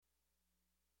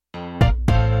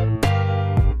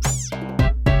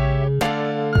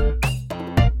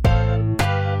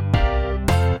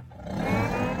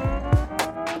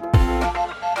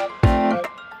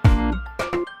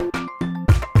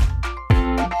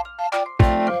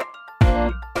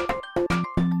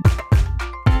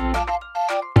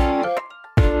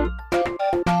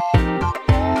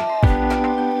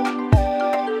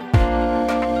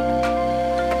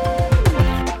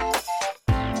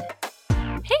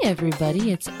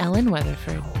everybody, it's Ellen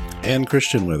Weatherford. And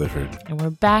Christian Weatherford. And we're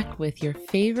back with your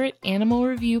favorite animal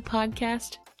review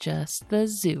podcast, Just the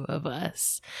Zoo of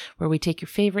Us, where we take your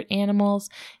favorite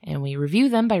animals and we review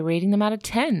them by rating them out of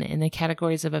 10 in the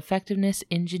categories of effectiveness,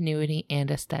 ingenuity, and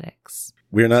aesthetics.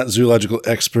 We're not zoological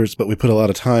experts, but we put a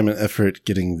lot of time and effort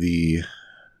getting the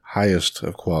highest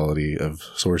of quality of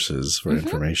sources for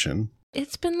information.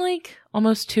 It's been like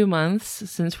almost 2 months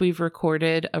since we've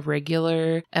recorded a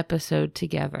regular episode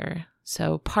together,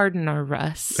 so pardon our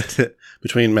rust.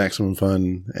 Between Maximum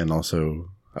Fun and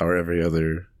also our every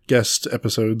other guest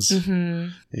episodes. Mm-hmm.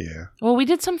 Yeah. Well, we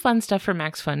did some fun stuff for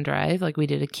Max Fun Drive, like we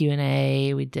did a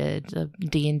Q&A, we did a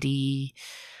D&D.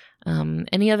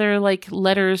 Any other like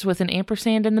letters with an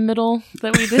ampersand in the middle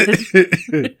that we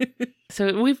did?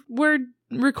 So we're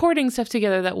recording stuff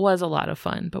together that was a lot of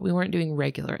fun, but we weren't doing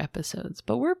regular episodes.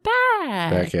 But we're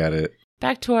back. Back at it.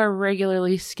 Back to our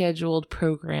regularly scheduled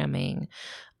programming.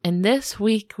 And this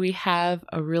week we have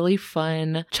a really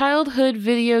fun childhood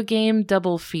video game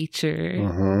double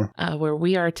feature where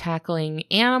we are tackling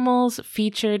animals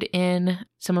featured in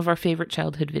some of our favorite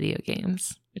childhood video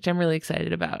games, which I'm really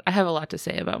excited about. I have a lot to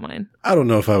say about mine. I don't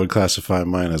know if I would classify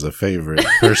mine as a favorite,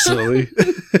 personally.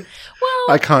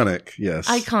 Well, iconic, yes.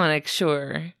 Iconic,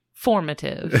 sure.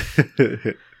 Formative.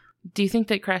 Do you think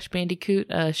that Crash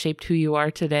Bandicoot shaped who you are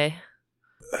today?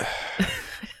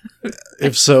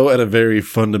 If so, at a very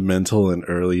fundamental and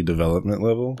early development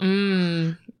level.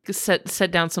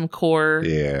 Set down some core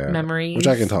memories. Which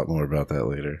I can talk more about that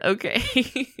later. Okay.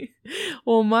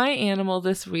 Well, my animal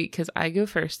this week, because I go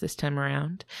first this time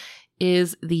around,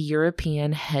 is the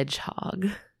European hedgehog.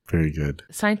 Very good.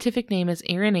 Scientific name is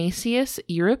Erinaceus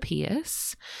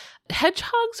europaeus.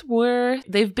 Hedgehogs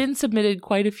they've been submitted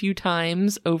quite a few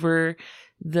times over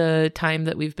the time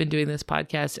that we've been doing this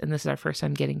podcast, and this is our first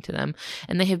time getting to them.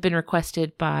 And they have been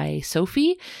requested by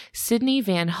Sophie, Sydney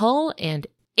Van Hull, and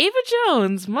Ava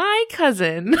Jones, my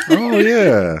cousin. Oh,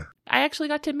 yeah. I actually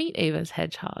got to meet Ava's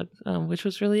hedgehog, which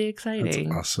was really exciting.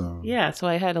 That's awesome. Yeah, so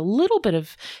I had a little bit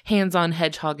of hands-on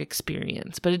hedgehog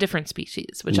experience, but a different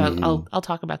species, which I'll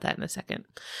talk about that in a second.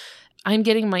 I'm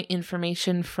getting my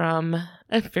information from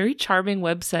a very charming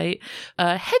website,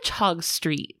 Hedgehog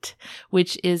Street,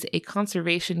 which is a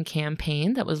conservation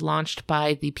campaign that was launched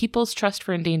by the People's Trust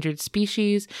for Endangered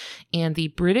Species and the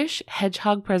British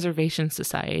Hedgehog Preservation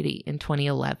Society in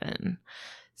 2011.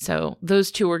 So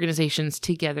those two organizations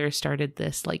together started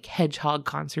this like hedgehog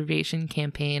conservation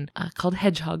campaign called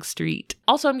Hedgehog Street.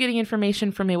 Also, I'm getting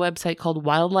information from a website called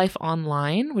Wildlife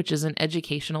Online, which is an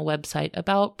educational website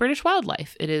about British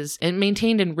wildlife. It is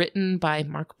maintained and written by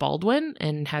Mark Baldwin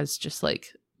and has just like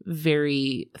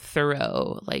very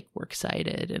thorough, like works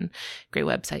cited and great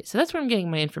website. So that's where I'm getting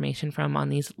my information from on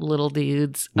these little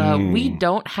dudes. We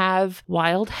don't have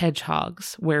wild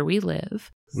hedgehogs where we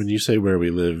live. When you say where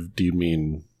we live, do you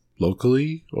mean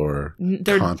locally or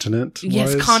continent-wise?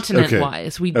 Yes,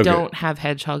 continent-wise. We don't have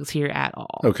hedgehogs here at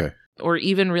all. Okay. Or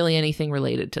even really anything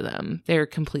related to them. They're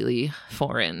completely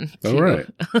foreign to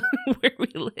where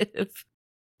we live.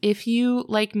 If you,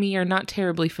 like me, are not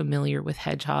terribly familiar with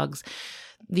hedgehogs,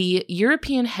 the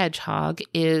European hedgehog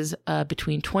is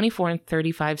between 24 and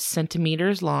 35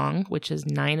 centimeters long, which is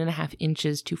 9.5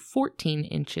 inches to 14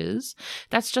 inches.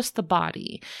 That's just the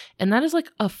body. And that is like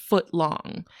a foot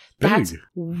long. That's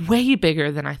way bigger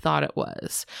than I thought it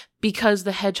was, because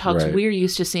the hedgehogs we're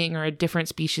used to seeing are a different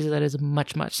species that is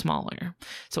much, much smaller.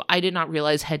 So I did not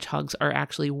realize hedgehogs are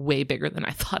actually way bigger than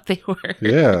I thought they were.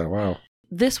 Yeah, wow.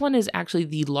 This one is actually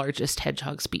the largest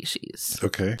hedgehog species.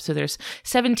 Okay. So there's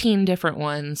 17 different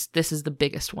ones. This is the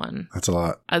biggest one. That's a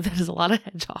lot. That is a lot of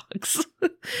hedgehogs.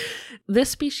 This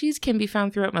species can be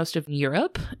found throughout most of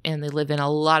Europe, and they live in a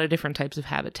lot of different types of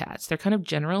habitats. They're kind of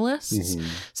generalists,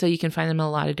 so you can find them in a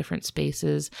lot of different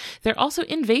spaces. They're also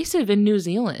invasive in New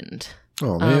Zealand.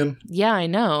 Oh, man. Yeah, I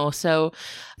know. So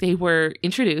they were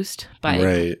introduced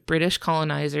by British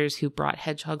colonizers who brought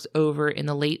hedgehogs over in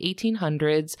the late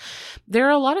 1800s. There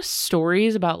are a lot of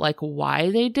stories about like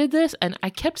why they did this. And I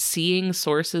kept seeing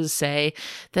sources say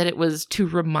that it was to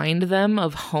remind them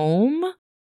of home.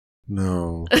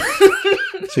 No.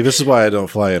 See, this is why I don't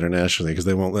fly internationally, because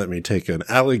they won't let me take an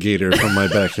alligator from my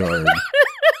backyard.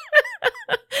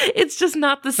 It's just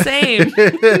not the same.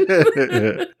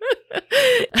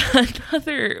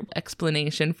 Another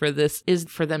explanation for this is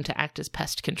for them to act as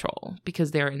pest control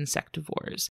because they're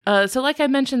insectivores. So like I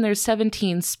mentioned, there's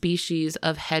 17 species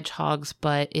of hedgehogs,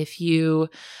 but if you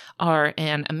are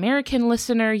an American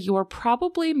listener, you are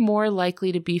probably more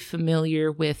likely to be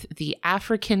familiar with the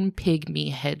African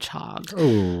pygmy hedgehog,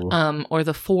 or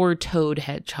the four-toed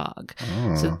hedgehog.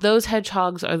 Oh. So those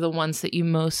hedgehogs are the ones that you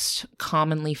most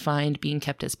commonly find being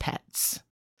kept as pets.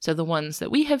 So the ones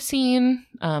that we have seen,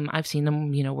 I've seen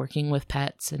them, working with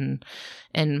pets and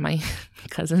my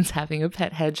cousin's having a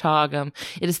pet hedgehog.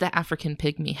 It is the African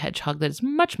pygmy hedgehog that is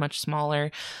much, much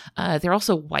smaller. They're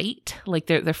also white, like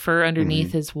their fur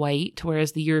underneath is white,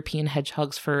 whereas the European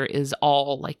hedgehog's fur is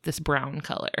all like this brown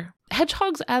color.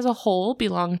 Hedgehogs as a whole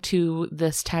belong to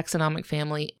this taxonomic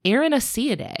family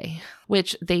Erinaceidae,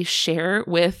 which they share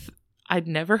with, I'd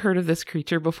never heard of this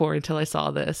creature before until I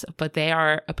saw this, but they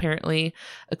are apparently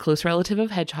a close relative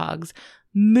of hedgehogs.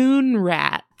 Moon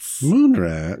rats. Moon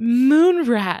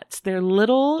rats. They're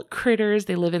little critters.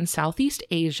 They live in Southeast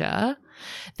Asia.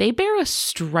 They bear a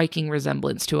striking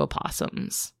resemblance to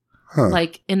opossums.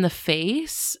 Like in the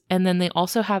face, and then they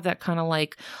also have that kind of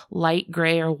like light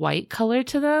gray or white color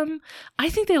to them. I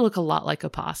think they look a lot like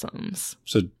opossums.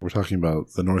 So we're talking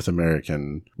about the North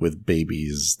American with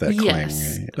babies that cling.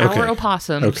 Yes, our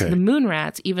opossums, the moon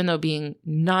rats, even though being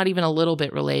not even a little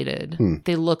bit related,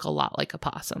 they look a lot like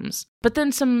opossums. But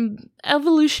then some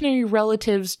evolutionary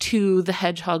relatives to the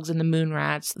hedgehogs and the moon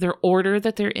rats, their order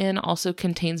that they're in also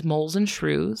contains moles and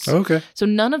shrews. Okay. So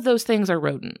none of those things are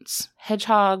rodents.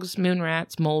 Hedgehogs, moon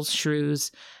rats, moles,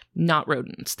 shrews, not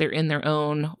rodents. They're in their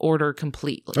own order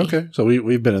completely. Okay. So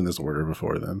we've been in this order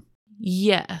before then.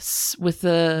 Yes, with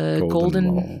the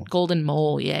golden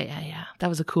mole. Yeah. That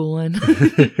was a cool one.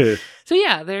 So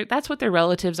yeah, that's what their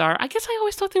relatives are. I guess I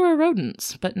always thought they were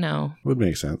rodents, but no. Would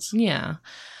make sense. Yeah.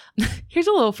 Here's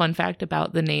a little fun fact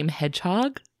about the name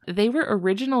hedgehog. They were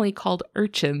originally called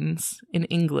urchins in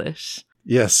English.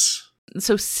 Yes.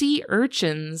 So sea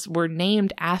urchins were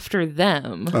named after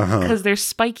them because they're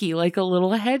spiky like a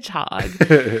little hedgehog.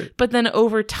 But then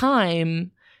over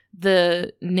time,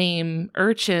 the name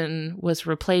urchin was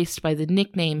replaced by the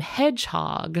nickname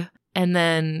hedgehog. And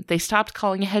then they stopped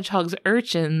calling hedgehogs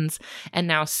urchins, and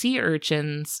now sea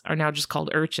urchins are now just called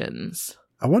urchins.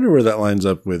 I wonder where that lines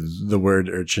up with the word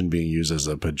urchin being used as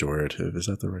a pejorative. Is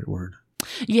that the right word?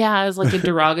 Yeah, as like a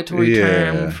derogatory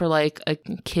term for like a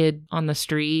kid on the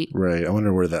street. Right. I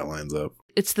wonder where that lines up.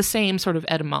 It's the same sort of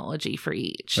etymology for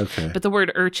each. Okay. But the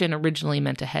word urchin originally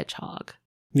meant a hedgehog.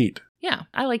 Neat. Yeah.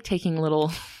 I like taking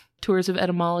little tours of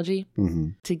etymology.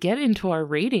 To get into our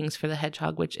ratings for the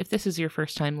hedgehog, which if this is your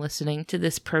first time listening to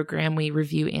this program, we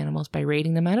review animals by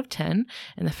rating them out of 10.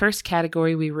 And the first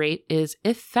category we rate is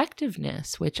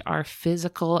effectiveness, which are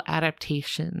physical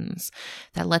adaptations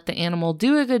that let the animal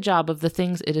do a good job of the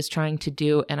things it is trying to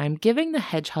do. And I'm giving the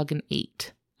hedgehog an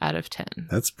 8 out of 10.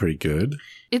 That's pretty good.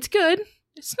 It's good.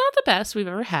 It's not the best we've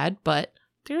ever had, but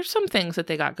there's some things that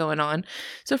they got going on.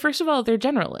 So first of all, they're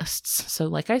generalists. So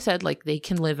like I said, like they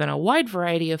can live in a wide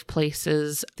variety of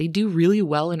places. They do really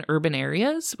well in urban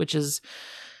areas, which is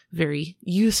very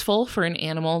useful for an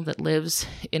animal that lives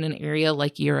in an area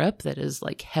like Europe that is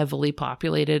like heavily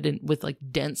populated and with like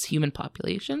dense human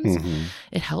populations.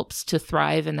 It helps to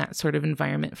thrive in that sort of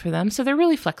environment for them. So they're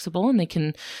really flexible,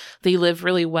 and they live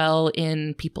really well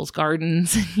in people's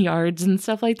gardens and yards and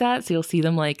stuff like that. So you'll see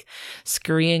them like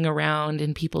scurrying around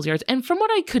in people's yards. And from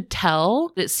what I could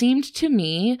tell, it seemed to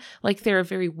me like they're a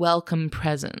very welcome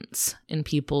presence in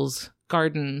people's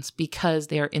gardens because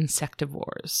they are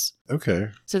insectivores. Okay.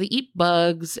 So they eat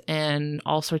bugs and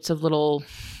all sorts of little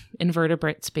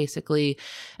invertebrates, basically.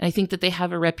 And I think that they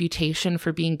have a reputation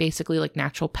for being basically like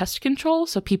natural pest control.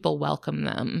 So people welcome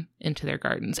them into their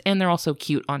gardens. And they're also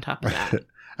cute on top of that.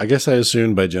 I guess I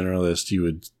assumed by generalist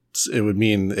it would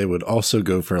mean it would also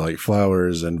go for like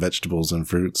flowers and vegetables and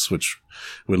fruits, which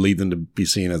would lead them to be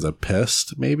seen as a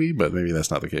pest, maybe, but maybe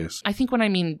that's not the case. I think when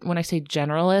I say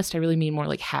generalist, I really mean more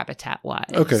like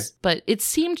habitat-wise. Okay. But it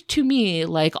seemed to me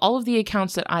like all of the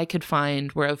accounts that I could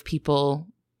find were of people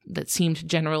that seemed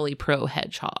generally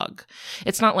pro-hedgehog.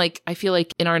 It's not like, I feel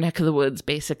like in our neck of the woods,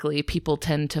 basically, people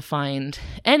tend to find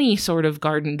any sort of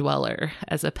garden dweller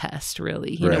as a pest,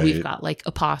 really. You know, we've got like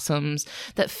opossums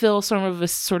that fill sort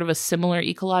of a similar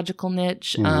ecological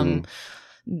niche.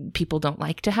 People don't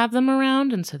like to have them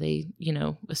around, and so they,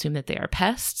 assume that they are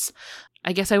pests.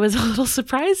 I guess I was a little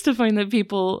surprised to find that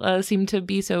people seem to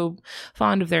be so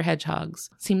fond of their hedgehogs.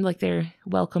 Seemed like they're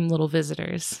welcome little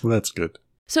visitors. Well, that's good.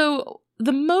 So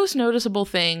The most noticeable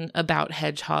thing about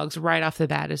hedgehogs right off the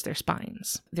bat is their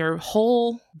spines. Their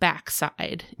whole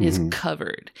backside is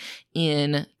covered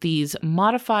in these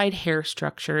modified hair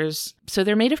structures. So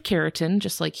they're made of keratin,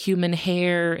 just like human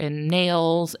hair and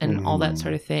nails and all that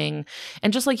sort of thing.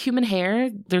 And just like human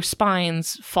hair, their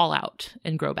spines fall out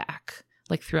and grow back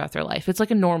like throughout their life. It's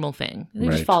like a normal thing. They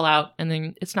just fall out and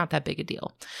then it's not that big a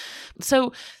deal.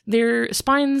 So their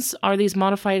spines are these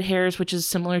modified hairs, which is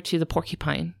similar to the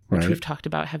porcupine, which we've talked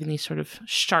about, having these sort of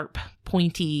sharp,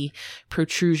 pointy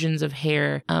protrusions of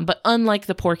hair. But unlike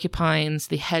the porcupines,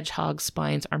 the hedgehog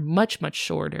spines are much, much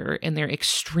shorter and they're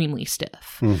extremely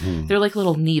stiff. They're like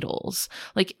little needles.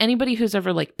 Like anybody who's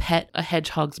ever like pet a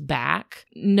hedgehog's back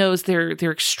knows they're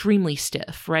extremely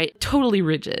stiff, right? Totally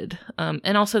rigid.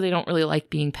 And also they don't really like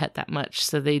being pet that much.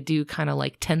 So they do kind of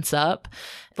like tense up.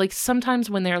 Like sometimes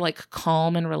when they're like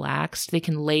calm and relaxed, they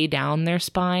can lay down their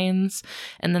spines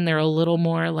and then they're a little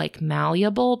more like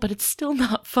malleable, but it's still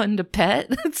not fun to pet.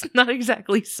 It's not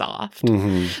exactly soft,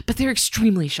 but they're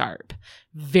extremely sharp,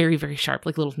 very, very sharp,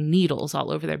 like little needles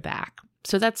all over their back.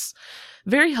 So that's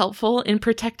very helpful in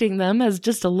protecting them as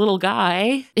just a little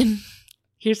guy.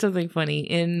 Here's something funny.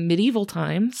 In medieval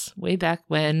times, way back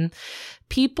when,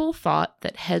 people thought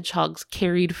that hedgehogs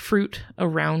carried fruit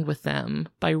around with them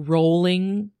by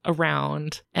rolling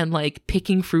around and like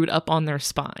picking fruit up on their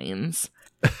spines.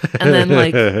 And then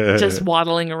like just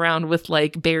waddling around with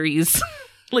like berries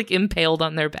like impaled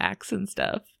on their backs and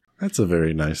stuff. That's a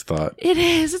very nice thought. It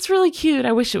is. It's really cute.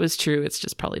 I wish it was true. It's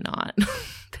just probably not.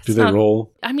 Do they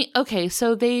roll? I mean, okay,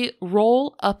 so they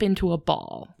roll up into a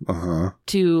ball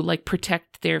to like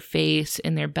protect their face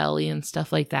and their belly and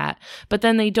stuff like that. But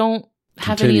then they don't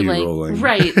have any like rolling.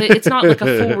 Right. It's not like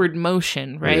a forward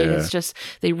motion, right? Yeah. It's just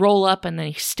they roll up and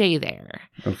they stay there.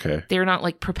 Okay. They're not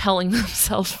like propelling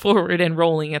themselves forward and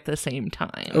rolling at the same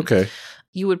time. Okay.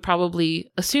 You would probably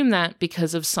assume that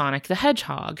because of Sonic the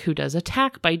Hedgehog, who does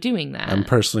attack by doing that. I'm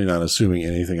personally not assuming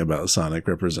anything about Sonic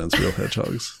represents real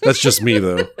hedgehogs. That's just me,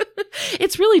 though.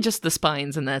 It's really just the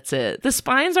spines, and that's it. The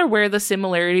spines are where the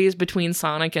similarities between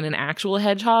Sonic and an actual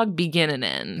hedgehog begin and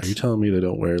end. Are you telling me they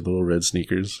don't wear little red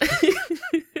sneakers?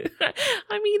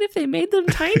 I mean, if they made them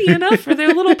tiny enough for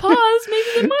their little paws, maybe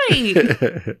they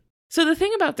might. So the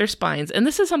thing about their spines, and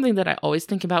this is something that I always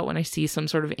think about when I see some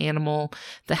sort of animal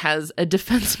that has a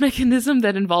defense mechanism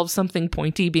that involves something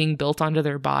pointy being built onto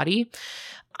their body,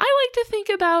 I like to think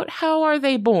about how are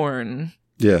they born?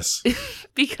 Yes.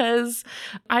 Because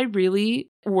I really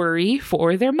worry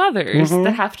for their mothers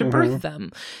that have to birth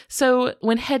them. So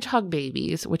when hedgehog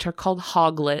babies, which are called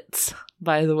hoglets,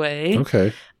 by the way,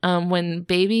 when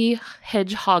baby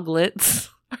hedgehoglets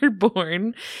are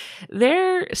born,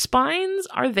 their spines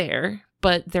are there,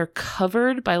 but they're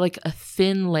covered by like a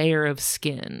thin layer of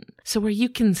skin. So where you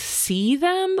can see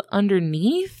them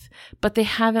underneath, but they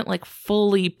haven't like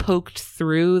fully poked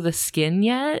through the skin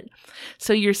yet.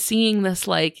 So you're seeing this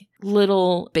like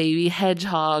little baby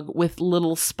hedgehog with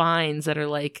little spines that are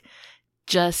like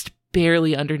just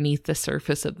barely underneath the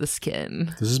surface of the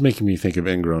skin. This is making me think of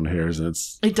ingrown hairs, and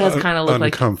it does kind of look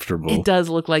uncomfortable. It does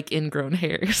look like ingrown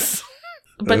hairs.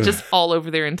 But just all over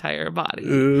their entire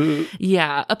body.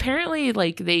 Yeah. Apparently,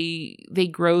 like, they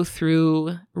grow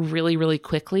through really, really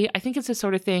quickly. I think it's a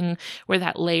sort of thing where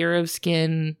that layer of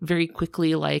skin very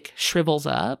quickly, like, shrivels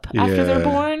up after they're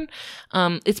born.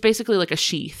 It's basically like a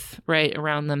sheath, right,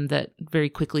 around them that very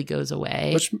quickly goes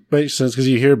away. Which makes sense, because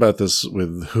you hear about this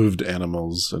with hooved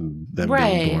animals and them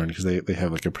being born, because they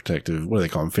have, like, a protective, what do they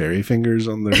call them, fairy fingers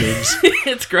on their ribs?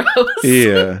 It's gross.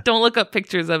 Yeah. Don't look up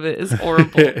pictures of it. It's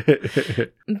horrible.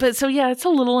 But so, yeah, it's a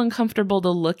little uncomfortable to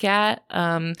look at.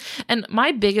 And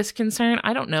my biggest concern,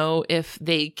 I don't know if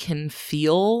they can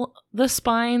feel the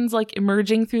spines like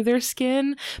emerging through their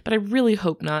skin, but I really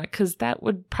hope not, because that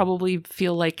would probably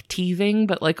feel like teething,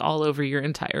 but like all over your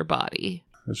entire body.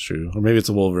 That's true. Or maybe it's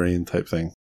a Wolverine type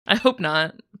thing. I hope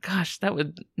not. Gosh, that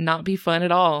would not be fun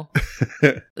at all.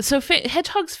 So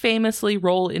hedgehogs famously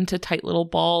roll into tight little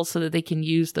balls so that they can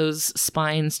use those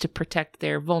spines to protect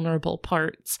their vulnerable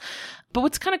parts. But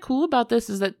what's kind of cool about this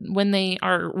is that when they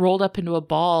are rolled up into a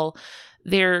ball,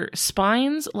 their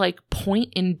spines like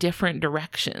point in different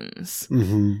directions.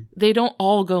 They don't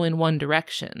all go in one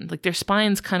direction. Like their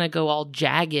spines kind of go all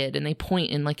jagged and they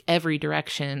point in like every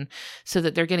direction so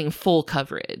that they're getting full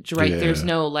coverage, right? There's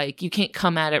no like, you can't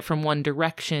come at it from one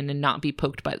direction and not be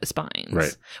poked by the spines,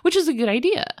 right? Which is a good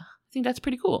idea. I think that's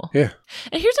pretty cool. Yeah.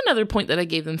 And here's another point that I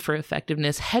gave them for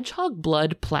effectiveness. Hedgehog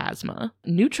blood plasma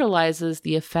neutralizes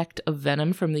the effect of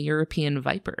venom from the European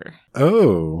viper.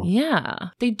 Oh. Yeah.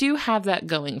 They do have that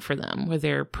going for them where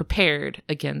they're prepared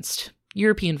against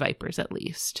European vipers, at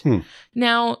least.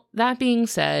 Now, that being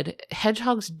said,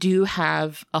 hedgehogs do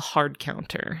have a hard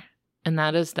counter, and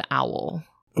that is the owl.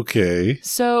 Okay.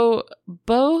 So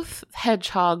both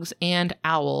hedgehogs and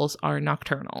owls are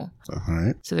nocturnal. All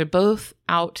right. So they're both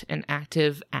out and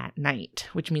active at night,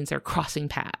 which means they're crossing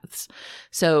paths.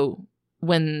 So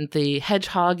when the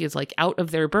hedgehog is like out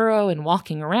of their burrow and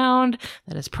walking around,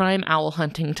 that is prime owl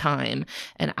hunting time.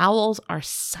 And owls are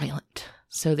silent.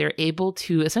 So they're able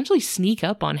to essentially sneak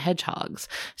up on hedgehogs.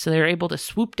 So they're able to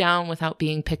swoop down without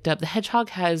being picked up. The hedgehog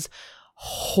has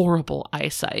horrible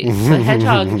eyesight. The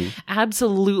hedgehog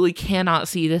absolutely cannot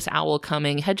see this owl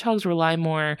coming. Hedgehogs rely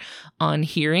more on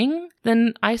hearing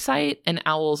than eyesight, and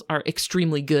owls are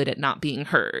extremely good at not being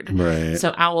heard. Right.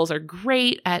 So owls are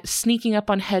great at sneaking up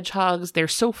on hedgehogs. They're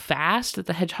so fast that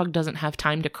the hedgehog doesn't have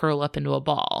time to curl up into a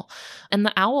ball. And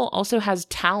the owl also has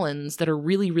talons that are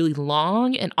really, really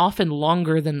long and often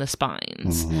longer than the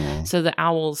spines. So the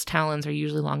owl's talons are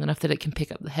usually long enough that it can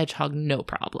pick up the hedgehog no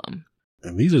problem.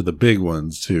 And these are the big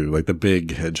ones, too, like the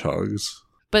big hedgehogs.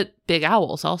 But big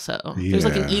owls also. Yeah. There's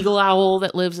like an eagle owl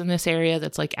that lives in this area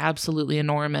that's like absolutely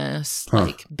enormous,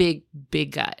 like big,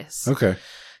 big guys. Okay.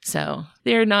 So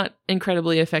they're not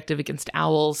incredibly effective against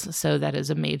owls, so that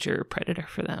is a major predator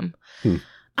for them.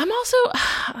 I'm also,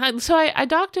 I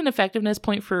docked an effectiveness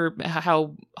point for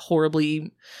how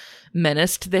horribly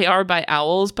menaced they are by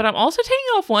owls, but I'm also taking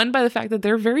off one by the fact that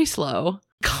they're very slow.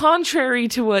 Contrary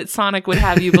to what Sonic would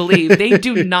have you believe, they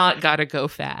do not gotta go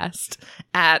fast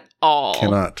at all.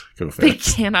 Cannot go fast. They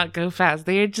cannot go fast.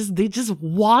 They just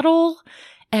waddle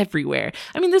everywhere.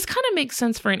 I mean, this kind of makes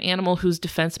sense for an animal whose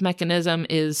defense mechanism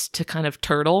is to kind of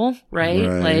turtle, right?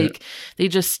 Like they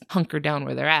just hunker down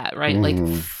where they're at, right? Like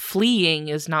fleeing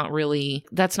is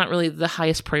that's not really the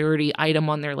highest priority item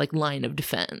on their like line of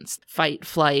defense. Fight,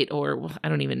 flight, or I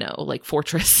don't even know, like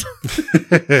fortress.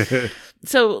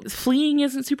 So fleeing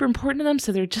isn't super important to them,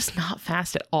 so they're just not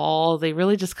fast at all. They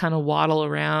really just kind of waddle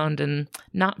around and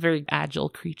not very agile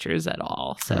creatures at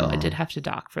all. So I did have to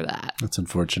dock for that. That's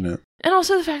unfortunate. And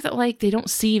also the fact that like they don't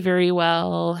see very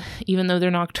well, even though they're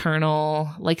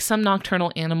nocturnal. Like some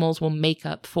nocturnal animals will make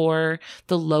up for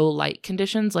the low light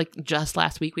conditions. Like just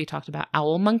last week we talked about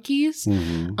owl monkeys,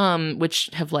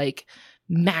 which have like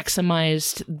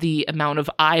maximized the amount of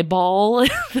eyeball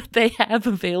that they have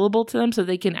available to them so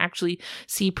they can actually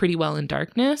see pretty well in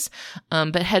darkness.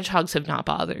 But hedgehogs have not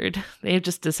bothered. They've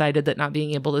just decided that not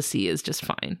being able to see is just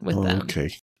fine with them.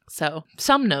 Okay. So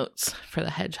some notes for the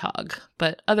hedgehog,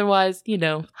 but otherwise,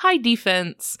 high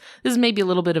defense. This is maybe a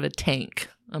little bit of a tank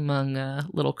among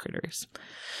little critters.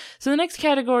 So the next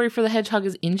category for the hedgehog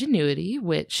is ingenuity,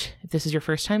 which, if this is your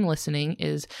first time listening,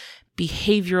 is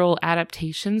behavioral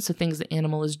adaptation. So things the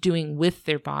animal is doing with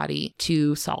their body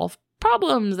to solve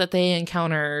problems that they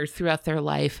encounter throughout their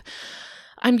life.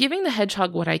 I'm giving the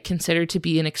hedgehog what I consider to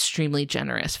be an extremely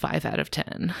generous 5 out of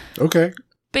 10. Okay.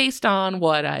 Based on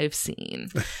what I've seen.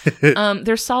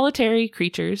 They're solitary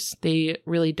creatures. They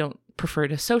really don't prefer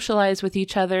to socialize with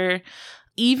each other.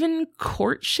 Even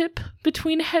courtship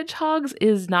between hedgehogs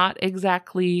is not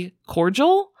exactly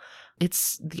cordial.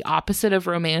 It's the opposite of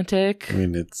romantic. I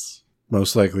mean, it's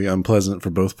most likely unpleasant for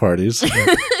both parties.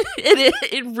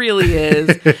 It really is.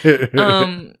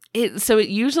 So it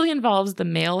usually involves the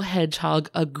male hedgehog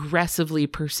aggressively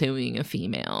pursuing a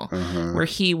female, where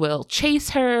he will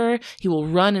chase her, he will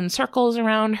run in circles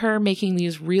around her, making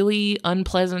these really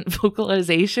unpleasant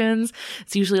vocalizations.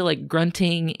 It's usually like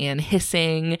grunting and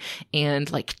hissing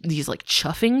and like these like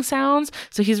chuffing sounds.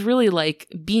 So he's really like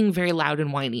being very loud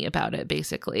and whiny about it,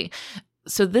 basically.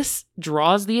 So this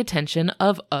draws the attention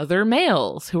of other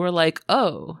males who are like,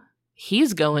 oh,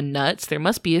 he's going nuts. There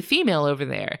must be a female over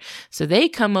there. So they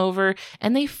come over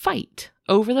and they fight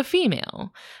over the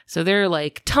female. So they're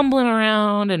like tumbling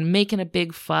around and making a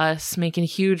big fuss, making a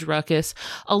huge ruckus.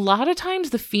 A lot of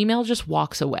times the female just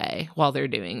walks away while they're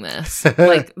doing this.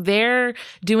 Like they're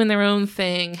doing their own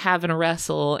thing, having a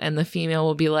wrestle, and the female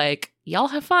will be like, y'all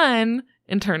have fun,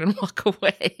 and turn and walk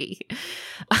away.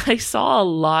 I saw a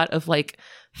lot of like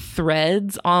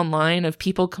threads online of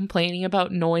people complaining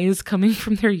about noise coming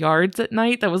from their yards at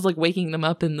night that was like waking them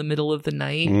up in the middle of the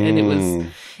night. And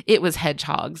it was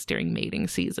hedgehogs during mating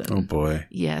season. Oh boy.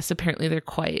 Yes, apparently they're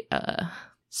quite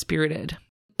spirited.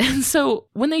 And so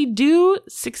when they do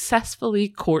successfully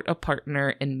court a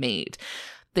partner and mate,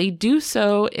 they do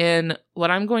so in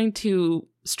what I'm going to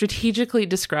strategically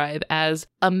describe as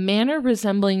a manner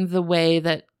resembling the way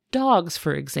that dogs,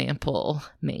 for example,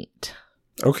 mate.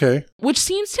 Okay. Which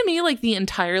seems to me like the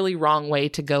entirely wrong way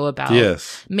to go about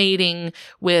mating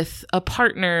with a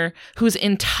partner whose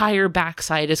entire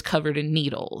backside is covered in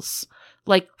needles.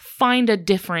 Like, find a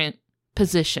different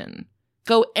position.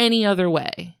 Go any other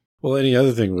way. Well, any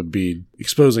other thing would be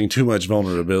exposing too much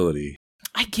vulnerability.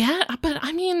 I get, but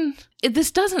I mean,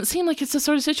 this doesn't seem like it's the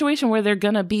sort of situation where they're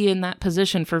going to be in that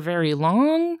position for very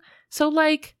long. So,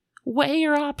 like, weigh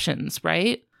your options,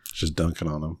 right? Just dunking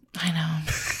on them. I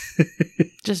know.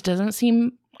 Just doesn't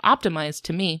seem optimized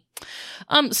to me.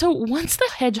 So once the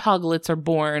hedgehoglets are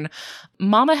born,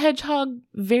 Mama Hedgehog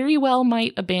very well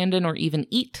might abandon or even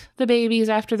eat the babies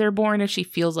after they're born if she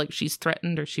feels like she's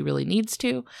threatened or she really needs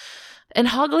to. And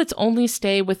hoglets only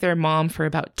stay with their mom for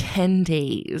about 10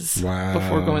 days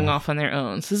before going off on their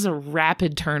own. So this is a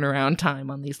rapid turnaround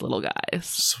time on these little guys.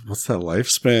 So what's that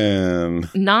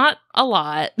lifespan? Not a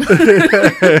lot.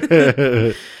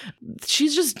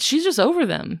 She's just over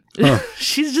them. Huh.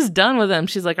 She's just done with them.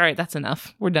 She's like, all right, that's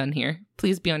enough. We're done here.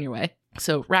 Please be on your way.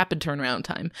 So rapid turnaround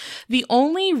time. The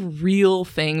only real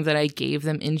thing that I gave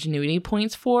them ingenuity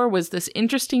points for was this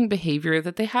interesting behavior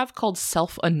that they have called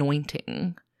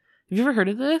self-anointing. Have you ever heard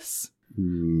of this?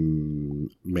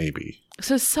 Maybe.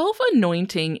 So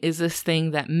self-anointing is this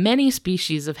thing that many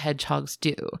species of hedgehogs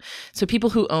do. So people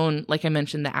who own, like I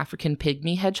mentioned, the African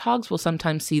pygmy hedgehogs will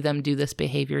sometimes see them do this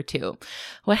behavior too.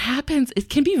 What happens, it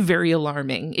can be very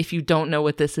alarming if you don't know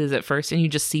what this is at first and you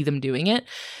just see them doing it.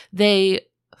 They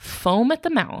foam at the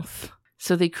mouth.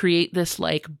 So they create this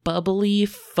like bubbly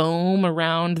foam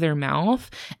around their mouth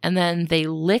and then they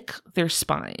lick their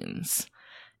spines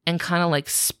and kind of like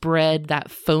spread that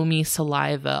foamy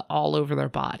saliva all over their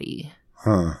body.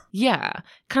 Huh. Yeah.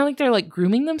 Kind of like they're like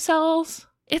grooming themselves.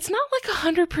 It's not like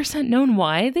 100% known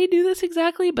why they do this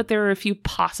exactly, but there are a few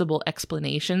possible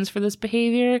explanations for this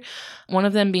behavior. One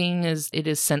of them being it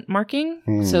is scent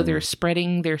marking. So they're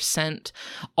spreading their scent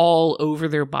all over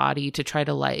their body to try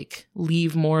to like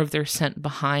leave more of their scent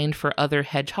behind for other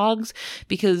hedgehogs,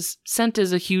 because scent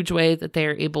is a huge way that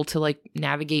they're able to like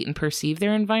navigate and perceive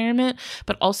their environment,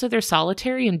 but also they're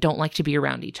solitary and don't like to be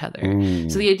around each other.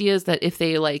 So the idea is that if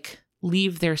they like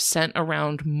leave their scent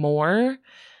around more,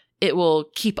 it will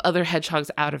keep other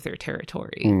hedgehogs out of their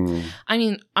territory. I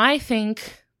mean, I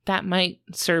think that might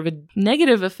serve a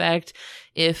negative effect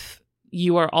if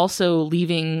you are also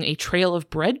leaving a trail of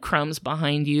breadcrumbs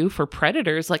behind you for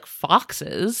predators like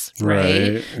foxes,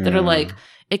 right? That are like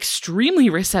extremely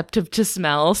receptive to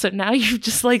smell. So now you've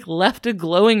just like left a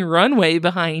glowing runway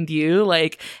behind you,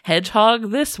 like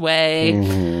hedgehog this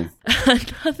way.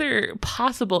 Another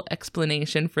possible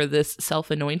explanation for this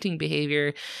self-anointing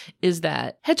behavior is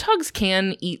that hedgehogs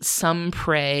can eat some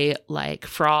prey like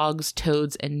frogs,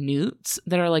 toads, and newts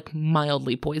that are like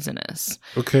mildly poisonous.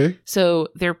 Okay. So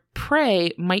their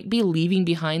prey might be leaving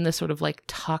behind this sort of like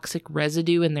toxic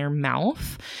residue in their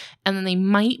mouth, and then they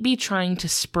might be trying to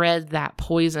spread that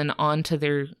poison onto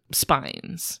their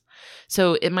spines.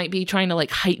 So it might be trying to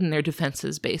like heighten their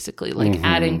defenses, basically, like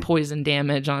adding poison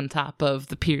damage on top of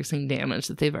the piercing damage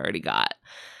that they've already got.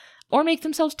 Or make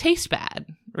themselves taste bad,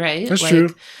 right? That's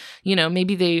true. You know,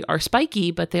 maybe they are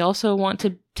spiky, but they also want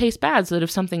to taste bad so that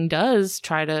if something does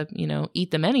try to, you know,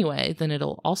 eat them anyway, then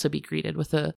it'll also be greeted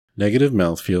with a negative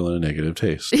mouthfeel and a negative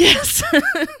taste. Yes.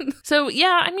 So,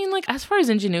 yeah, I mean, like, as far as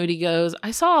ingenuity goes,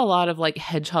 I saw a lot of, like,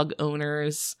 hedgehog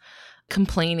owners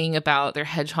complaining about their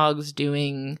hedgehogs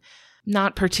doing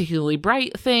not particularly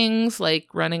bright things, like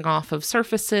running off of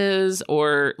surfaces,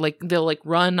 or, like, they'll, like,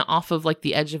 run off of, like,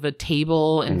 the edge of a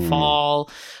table and fall,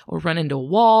 or run into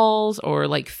walls, or,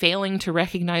 like, failing to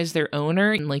recognize their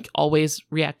owner and, like, always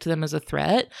react to them as a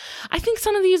threat. I think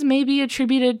some of these may be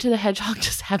attributed to the hedgehog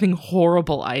just having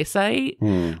horrible eyesight.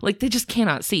 Like, they just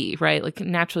cannot see, right? Like,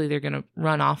 naturally, they're going to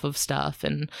run off of stuff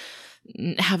and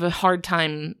have a hard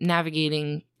time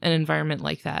navigating an environment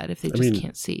like that if they just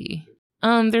can't see.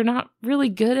 They're not really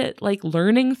good at like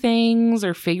learning things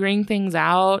or figuring things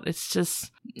out. It's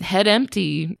just head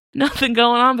empty. Nothing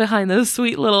going on behind those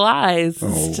sweet little eyes.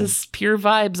 It's just pure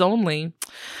vibes only.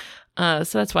 So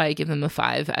that's why I give them a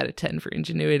 5 out of 10 for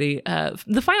ingenuity.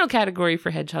 The final category for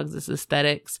hedgehogs is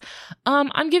aesthetics.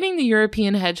 I'm giving the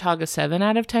European hedgehog a 7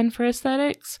 out of 10 for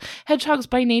aesthetics. Hedgehogs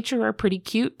by nature are pretty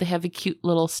cute. They have a cute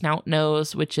little snout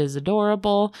nose, which is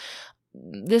adorable.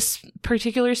 This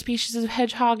particular species of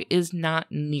hedgehog is not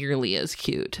nearly as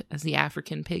cute as the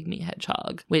African pygmy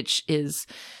hedgehog, which is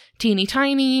teeny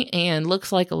tiny and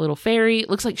looks like a little fairy. It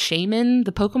looks like Shaman,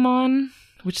 the Pokemon,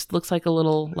 which looks like a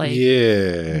little like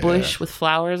bush with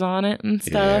flowers on it and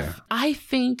stuff. Yeah. I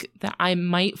think that I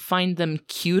might find them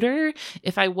cuter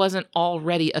if I wasn't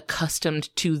already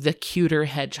accustomed to the cuter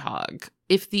hedgehog.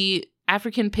 If the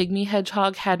African pygmy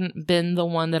hedgehog hadn't been the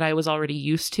one that I was already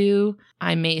used to,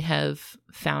 I may have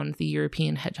found the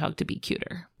European hedgehog to be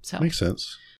cuter. So makes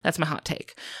sense. That's my hot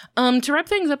take. To wrap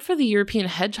things up for the European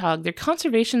hedgehog, their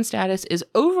conservation status is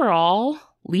overall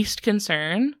least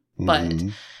concern, but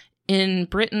in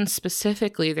Britain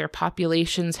specifically, their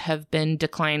populations have been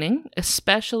declining,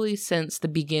 especially since the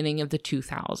beginning of the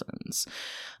 2000s.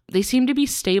 They seem to be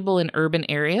stable in urban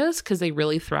areas because they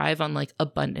really thrive on like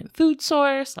abundant food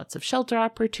source, lots of shelter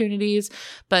opportunities.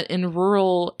 But in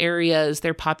rural areas,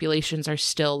 their populations are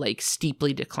still like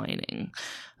steeply declining,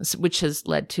 which has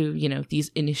led to, you know, these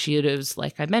initiatives,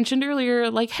 like I mentioned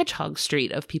earlier, like Hedgehog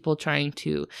Street, of people trying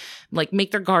to like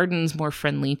make their gardens more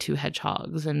friendly to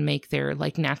hedgehogs and make their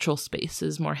like natural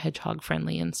spaces more hedgehog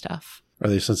friendly and stuff. Are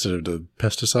they sensitive to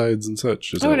pesticides and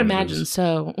such? I would imagine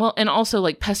so. Well, and also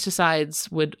like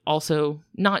pesticides would also,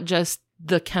 not just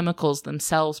the chemicals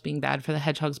themselves being bad for the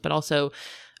hedgehogs, but also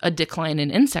a decline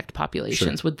in insect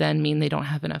populations would then mean they don't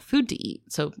have enough food to eat.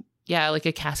 So yeah, like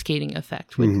a cascading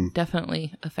effect would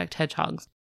definitely affect hedgehogs.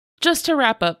 Just to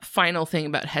wrap up, final thing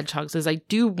about hedgehogs is I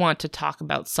do want to talk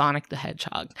about Sonic the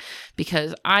Hedgehog,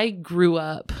 because I grew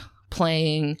up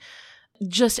playing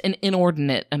just an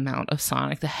inordinate amount of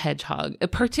Sonic the Hedgehog,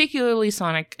 particularly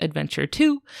Sonic Adventure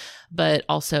 2, but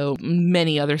also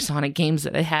many other Sonic games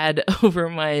that I had over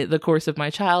the course of my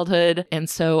childhood. And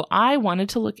so I wanted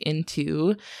to look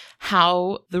into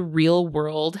how the real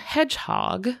world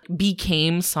hedgehog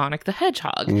became Sonic the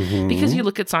Hedgehog. Because you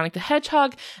look at Sonic the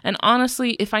Hedgehog, and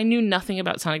honestly, if I knew nothing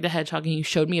about Sonic the Hedgehog and you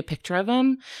showed me a picture of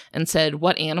him and said,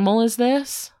 "What animal is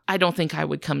this?" I don't think I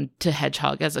would come to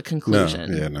hedgehog as a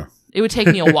conclusion. No. It would take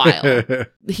me a while.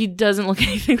 He doesn't look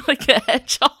anything like a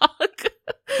hedgehog.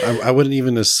 I wouldn't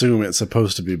even assume it's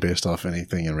supposed to be based off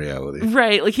anything in reality.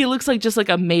 Right. Like he looks like just like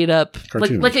a made up,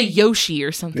 like a Yoshi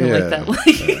or something like that. Like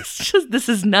it's just, this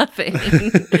is nothing.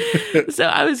 So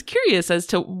I was curious as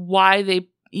to why they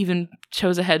even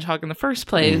chose a hedgehog in the first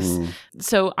place.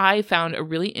 So I found a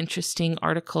really interesting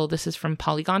article. This is from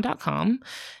Polygon.com.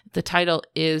 The title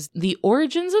is The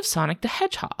Origins of Sonic the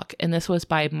Hedgehog, and this was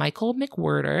by Michael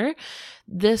McWhirter.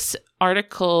 This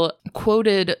article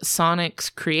quoted Sonic's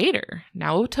creator,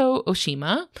 Naoto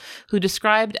Oshima, who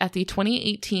described at the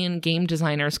 2018 Game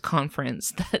Designers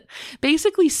Conference that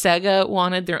basically Sega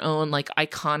wanted their own like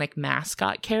iconic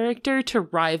mascot character to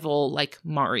rival like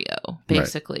Mario,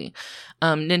 basically.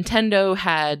 Right. Nintendo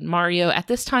had Mario at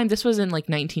this time. This was in like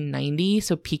 1990,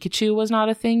 so Pikachu was not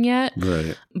a thing yet.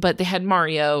 Right. But they had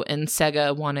Mario, and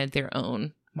Sega wanted their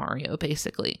own Mario,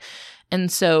 basically.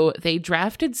 And so they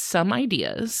drafted some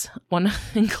ideas, one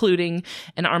including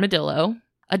an armadillo,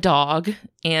 a dog,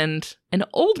 and an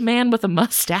old man with a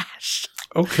mustache.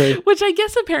 Okay. Which I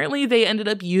guess apparently they ended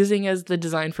up using as the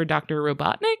design for Dr.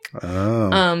 Robotnik.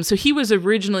 Oh. So he was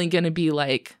originally going to be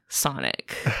like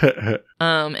Sonic.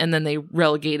 And then they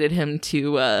relegated him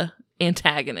to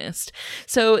antagonist.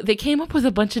 So they came up with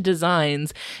a bunch of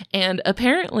designs and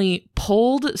apparently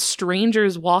polled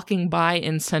strangers walking by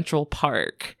in Central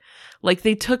Park. Like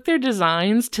they took their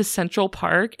designs to Central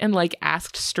Park and like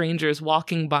asked strangers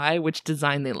walking by which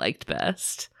design they liked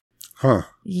best. Huh.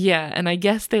 Yeah, and I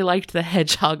guess they liked the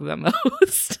hedgehog the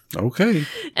most. Okay.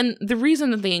 And the reason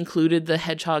that they included the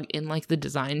hedgehog in like the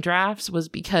design drafts was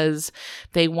because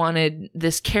they wanted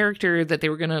this character that they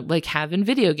were going to like have in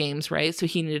video games, right? So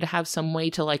he needed to have some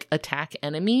way to like attack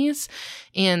enemies.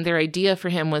 And their idea for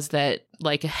him was that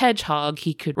like a hedgehog,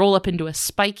 he could roll up into a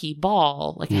spiky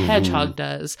ball like a hedgehog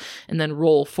does and then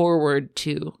roll forward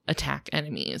to attack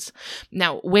enemies.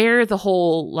 Now, where the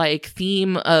whole like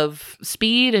theme of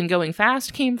speed and going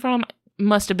fast came from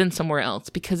must have been somewhere else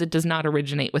because it does not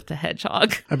originate with the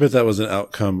hedgehog. I bet that was an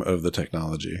outcome of the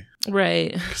technology.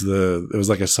 Right. Because it was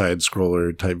like a side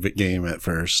scroller type game at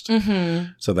first.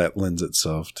 So that lends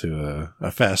itself to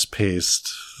a fast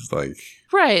paced like.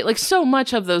 Right, like so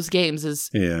much of those games is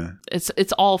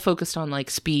it's all focused on like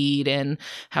speed and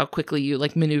how quickly you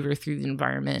like maneuver through the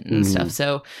environment and stuff.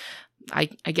 So I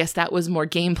guess that was more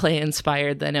gameplay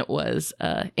inspired than it was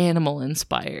animal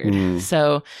inspired.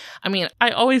 So, I mean,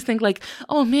 I always think like,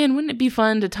 oh man, wouldn't it be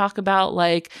fun to talk about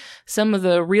like some of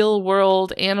the real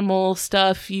world animal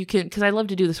stuff you can, because I love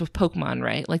to do this with Pokemon,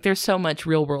 right? Like there's so much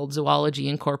real world zoology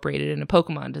incorporated into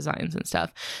Pokemon designs and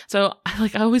stuff. So I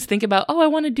always think about, oh, I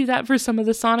want to do that for some of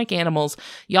the Sonic animals.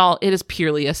 Y'all, it is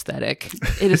purely aesthetic.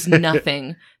 It is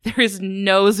nothing. There is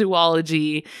no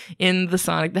zoology in the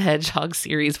Sonic the Hedgehog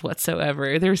series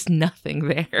whatsoever. There's nothing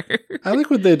there. I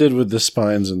like what they did with the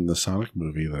spines in the Sonic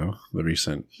movie, though. The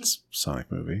recent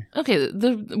Sonic movie. Okay,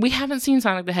 we haven't seen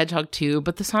Sonic the Hedgehog 2,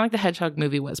 but the Sonic the Hedgehog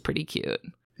movie was pretty cute.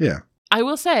 Yeah. I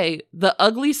will say, the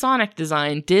ugly Sonic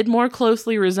design did more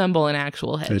closely resemble an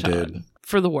actual hedgehog. It did.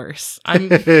 for the worse. I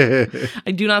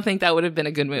do not think that would have been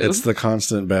a good move. It's the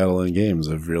constant battle in games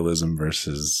of realism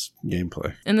versus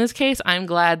gameplay. In this case, I'm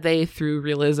glad they threw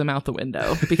realism out the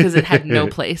window because it had no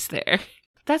place there.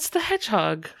 That's the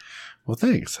Hedgehog. Well,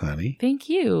 thanks, honey. Thank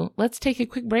you. Let's take a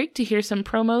quick break to hear some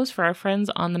promos for our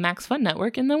friends on the Max Fun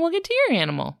Network, and then we'll get to your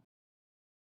animal.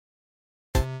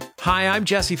 Hi, I'm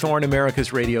Jesse Thorne,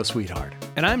 America's radio sweetheart.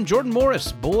 And I'm Jordan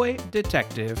Morris, boy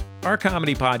detective. Our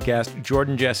comedy podcast,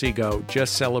 Jordan Jesse Go,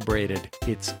 just celebrated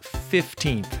its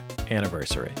 15th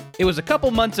anniversary. It was a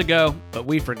couple months ago, but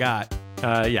we forgot.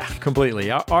 Yeah, completely.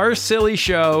 Our silly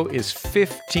show is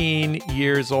 15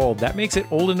 years old. That makes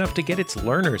it old enough to get its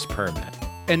learner's permit.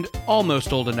 And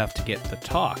almost old enough to get the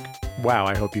talk. Wow,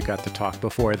 I hope you got the talk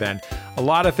before then. A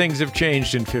lot of things have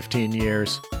changed in 15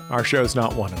 years. Our show's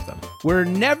not one of them. We're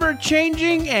never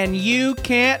changing, and you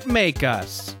can't make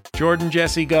us. Jordan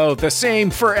Jesse Go, the same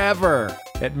forever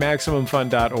at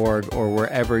MaximumFun.org or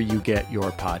wherever you get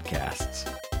your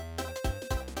podcasts.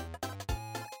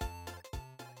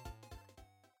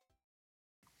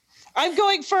 I'm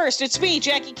going first. It's me,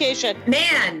 Jackie Cation.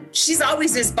 Man, she's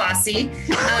always this bossy.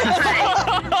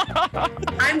 Hi,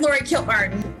 I'm Lori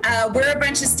Kilmartin. We're a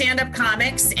bunch of stand-up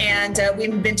comics, and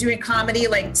we've been doing comedy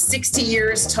like 60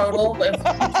 years total with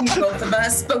both of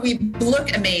us, but we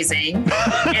look amazing.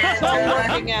 And,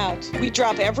 working out. We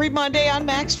drop every Monday on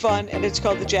Max Fun, and it's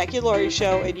called The Jackie Laurie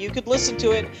Show, and you could listen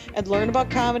to it and learn about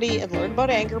comedy and learn about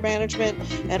anger management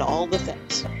and all the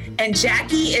things. And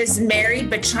Jackie is married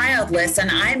but childless, and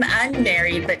I'm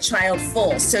unmarried but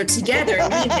childful. So together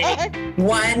we make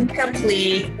one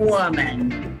complete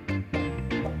woman.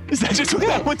 Is that just what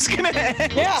that one's gonna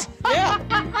end? Yeah.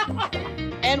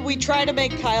 And we try to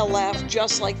make Kyle laugh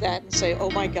just like that and say, oh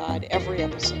my God, every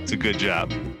episode. It's a good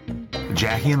job.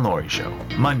 Jackie and Laurie Show,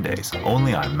 Mondays,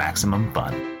 only on Maximum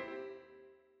Fun.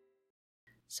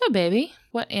 So, baby,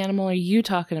 what animal are you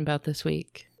talking about this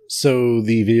week? So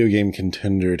the video game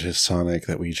contender to Sonic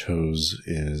that we chose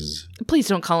is... Please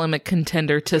don't call him a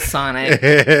contender to Sonic.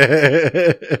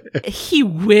 He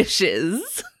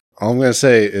wishes. All I'm going to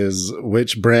say is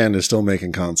which brand is still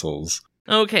making consoles.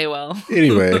 Okay, well.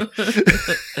 Anyway.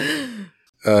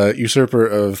 Usurper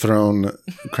of Throne,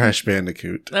 Crash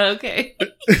Bandicoot. Okay.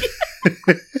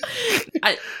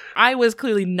 I was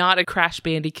clearly not a Crash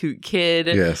Bandicoot kid.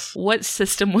 Yes. What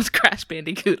system was Crash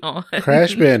Bandicoot on?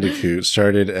 Crash Bandicoot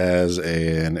started as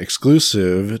an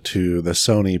exclusive to the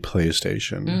Sony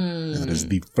PlayStation. That is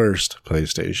the first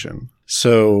PlayStation.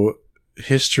 So,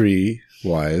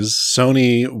 history-wise,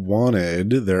 Sony wanted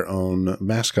their own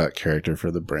mascot character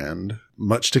for the brand,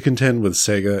 much to contend with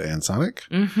Sega and Sonic,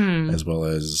 as well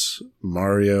as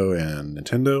Mario and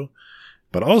Nintendo,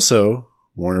 but also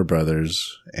Warner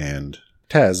Brothers and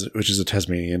Taz, which is a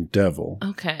Tasmanian devil.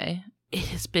 Okay. It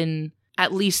has been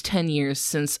at least 10 years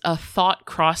since a thought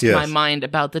crossed my mind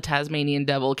about the Tasmanian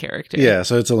devil character. Yeah,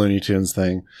 so it's a Looney Tunes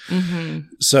thing.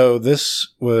 So this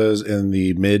was in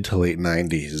the mid to late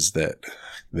 90s that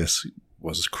this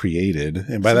was created.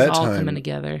 And by that all time, coming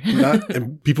together.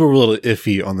 People were a little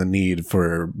iffy on the need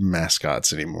for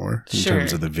mascots anymore in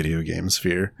terms of the video game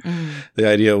sphere. The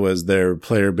idea was their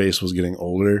player base was getting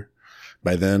older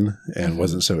by then and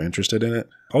wasn't so interested in it.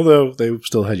 Although they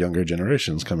still had younger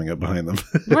generations coming up behind them.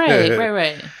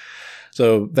 Right.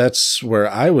 So that's where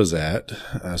I was at.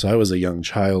 So I was a young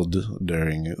child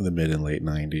during the mid and late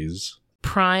 90s.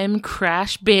 Prime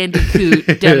Crash Bandicoot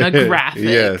demographic.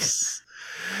 Yes.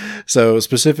 So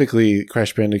specifically,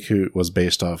 Crash Bandicoot was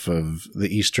based off of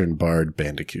the Eastern Bard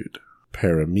Bandicoot,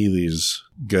 Parameles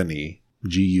Gunny,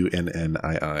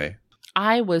 Gunnii.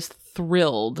 I was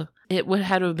thrilled. It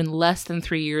had to have been less than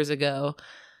 3 years ago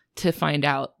to find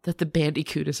out that the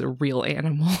Bandicoot is a real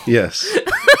animal. Yes.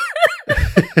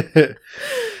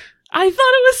 I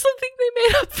thought it was something they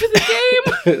made up for the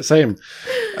game. Same.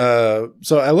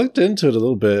 So I looked into it a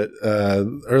little bit.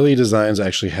 Early designs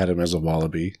actually had him as a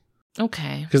wallaby.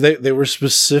 Okay. Because they were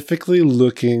specifically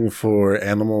looking for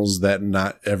animals that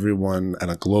not everyone on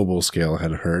a global scale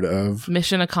had heard of.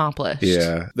 Mission accomplished.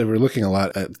 Yeah. They were looking a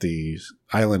lot at the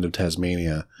island of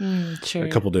Tasmania. Sure. A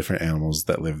couple different animals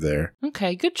that live there.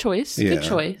 Okay, good choice. Yeah. Good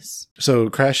choice. So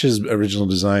Crash's original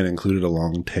design included a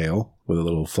long tail with a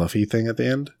little fluffy thing at the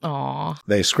end. Aw.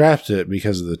 They scrapped it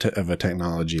because of a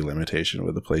technology limitation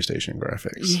with the PlayStation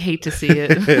graphics. You hate to see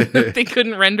it. They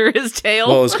couldn't render his tail.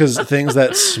 Well, it's because things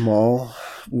that small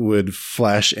would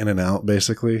flash in and out,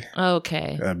 basically,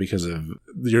 Okay. because of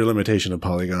your limitation of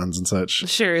polygons and such.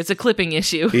 Sure, it's a clipping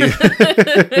issue.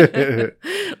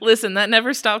 Listen, that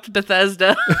never stopped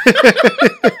Bethesda.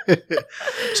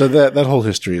 So that whole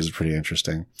history is pretty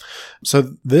interesting.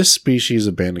 So this species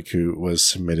of bandicoot was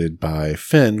submitted by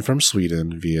Finn from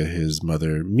Sweden via his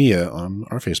mother Mia on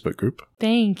our Facebook group,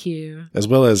 Thank you. as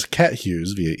well as Cat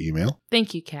Hughes via email.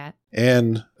 Thank you, Kat.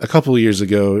 And a couple of years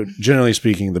ago, generally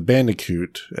speaking, the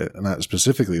bandicoot, not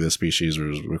specifically this species,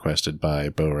 was requested by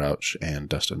Bo Rauch and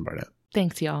Dustin Barnett.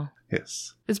 Thanks, y'all.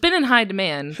 Yes. It's been in high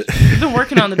demand. We've been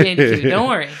working on the bandicoot. Don't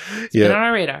worry. It's been on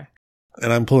our radar.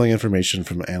 And I'm pulling information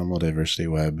from Animal Diversity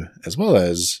Web, as well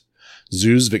as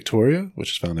Zoos Victoria,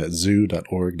 which is found at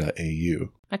zoo.org.au.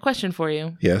 My question for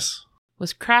you. Yes.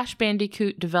 Was Crash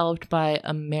Bandicoot developed by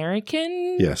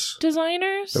American Yes.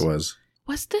 designers? It was.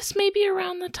 Was this maybe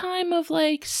around the time of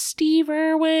like Steve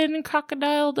Irwin and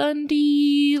Crocodile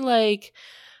Dundee? Like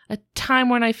a time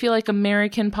when I feel like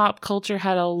American pop culture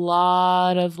had a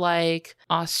lot of like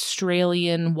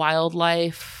Australian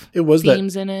wildlife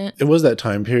themes in it. It was that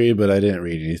time period, but I didn't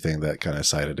read anything that kind of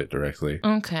cited it directly.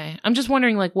 Okay. I'm just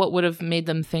wondering like what would have made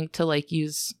them think to like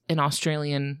use an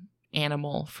Australian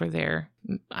animal for their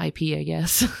IP, I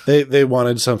guess. They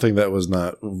wanted something that was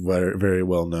not very, very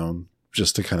well known,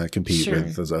 just to kind of compete Sure.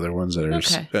 with those other ones that are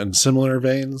Okay. in similar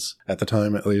veins at the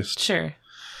time, at least. Sure.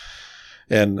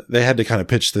 And they had to kind of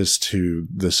pitch this to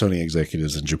the Sony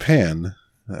executives in Japan.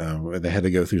 They had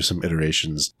to go through some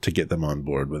iterations to get them on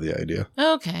board with the idea.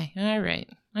 Okay. All right.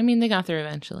 I mean, they got there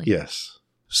eventually. Yes.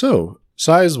 So,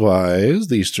 size-wise,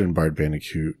 the Eastern Barred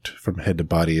Bandicoot from head to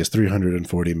body is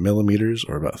 340 millimeters,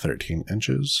 or about 13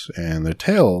 inches, and their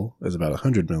tail is about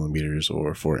 100 millimeters,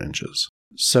 or 4 inches.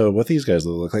 So, what these guys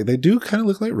look like, they do kind of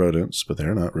look like rodents, but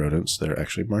they're not rodents. They're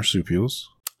actually marsupials.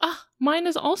 Ah, mine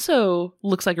is also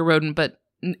looks like a rodent, but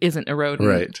isn't a rodent.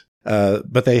 Right.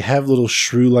 But they have little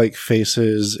shrew-like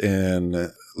faces,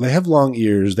 and they have long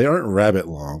ears. They aren't rabbit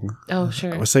long. Oh,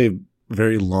 sure. I would say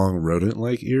very long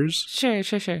rodent-like ears. Sure.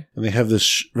 And they have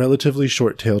this relatively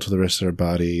short tail to the rest of their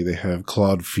body. They have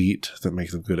clawed feet that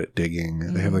make them good at digging.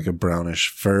 They have like a brownish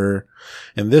fur.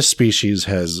 And this species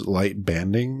has light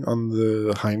banding on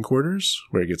the hindquarters,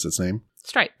 where it gets its name.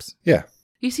 Stripes. Yeah.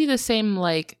 You see the same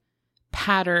like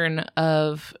pattern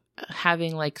of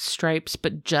having like stripes,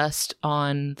 but just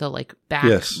on the like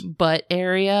back butt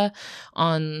area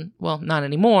on, well, not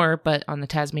anymore, but on the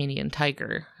Tasmanian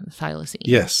tiger, the thylacine.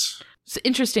 Yes. It's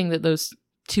interesting that those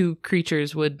two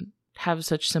creatures would have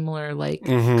such similar like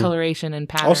coloration and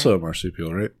pattern. Also a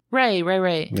marsupial, right?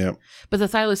 Right. Yeah. But the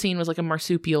thylacine was like a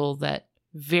marsupial that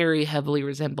very heavily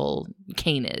resembled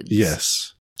canids.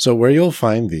 Yes. So where you'll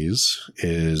find these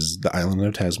is the island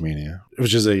of Tasmania,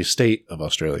 which is a state of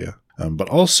Australia, but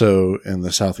also in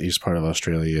the southeast part of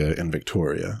Australia in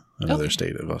Victoria, another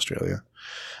state of Australia.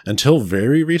 Until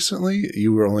very recently,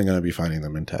 you were only going to be finding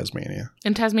them in Tasmania.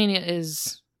 And Tasmania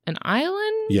is an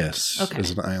island? Yes. Okay. It's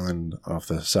an island off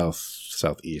the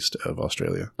southeast of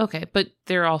Australia. Okay, but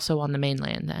they're also on the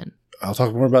mainland then. I'll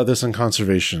talk more about this in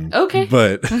conservation. Okay.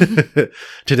 But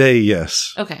today,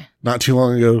 yes. Okay. Not too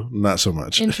long ago, not so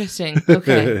much. Interesting.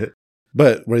 Okay.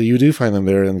 But where you do find them,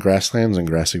 they're in grasslands and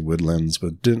grassy woodlands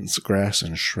with dense grass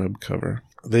and shrub cover.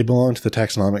 They belong to the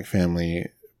taxonomic family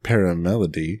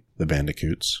Paramelidae, the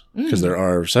bandicoots, because there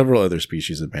are several other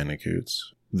species of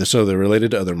bandicoots. So they're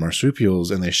related to other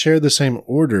marsupials, and they share the same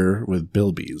order with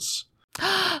bilbies.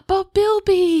 But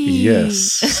bilbies! Yes.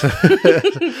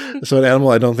 So an animal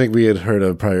I don't think we had heard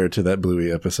of prior to that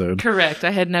Bluey episode. Correct.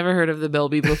 I had never heard of the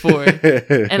bilby before.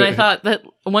 And I thought that,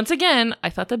 once again,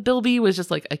 that bilby was just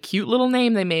like a cute little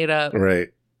name they made up. Right.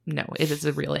 No, it is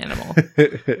a real animal.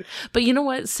 But you know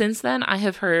what? Since then, I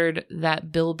have heard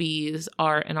that bilbies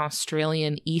are an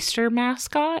Australian Easter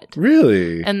mascot.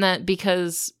 Really? And that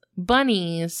because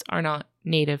bunnies are not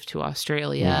native to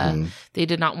Australia, they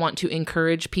did not want to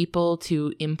encourage people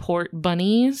to import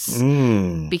bunnies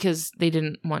because they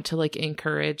didn't want to like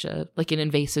encourage an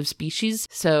invasive species.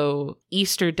 So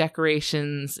Easter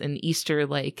decorations and Easter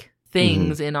like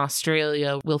things in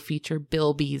Australia will feature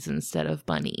bilbies instead of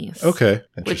bunnies. Okay.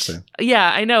 Interesting. Which,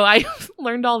 yeah, I know. I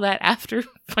learned all that after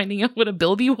finding out what a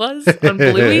bilby was on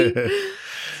Bluey.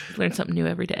 Learn something new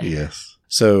every day. Yes.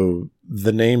 So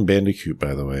the name bandicoot,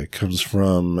 by the way, comes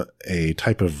from a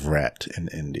type of rat in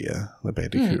India, the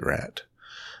bandicoot rat.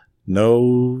 No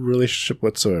relationship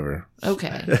whatsoever.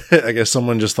 Okay. I guess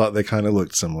someone just thought they kind of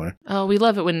looked similar. Oh, we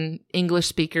love it when English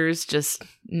speakers just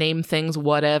name things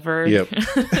whatever. Yep.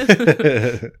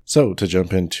 So to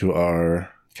jump into our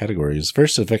categories.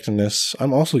 First, effectiveness.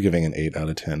 I'm also giving an 8 out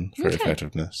of 10 for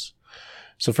effectiveness.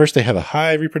 So first, they have a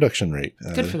high reproduction rate.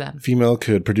 Good for them. Female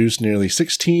could produce nearly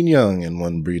 16 young in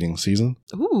one breeding season.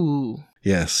 Ooh.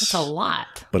 Yes. That's a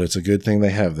lot. But it's a good thing they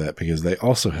have that because they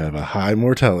also have a high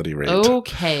mortality rate.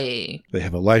 Okay. They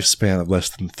have a lifespan of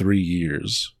less than 3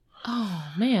 years.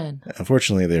 Oh, man.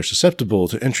 Unfortunately, they're susceptible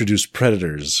to introduced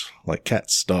predators like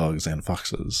cats, dogs, and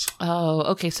foxes. Oh,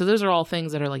 okay. So those are all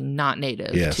things that are like not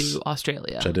native Yes. to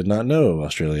Australia. Which I did not know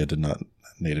Australia did not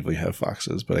natively have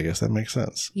foxes, but I guess that makes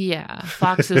sense. Yeah.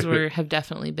 Foxes have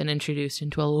definitely been introduced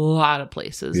into a lot of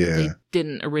places that they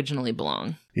didn't originally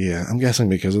belong. Yeah, I'm guessing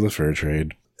because of the fur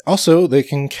trade. Also, they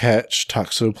can catch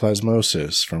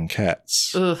toxoplasmosis from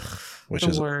cats, Ugh. which the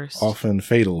is worst. often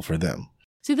fatal for them.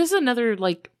 See, this is another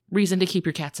reason to keep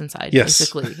your cats inside, Yes.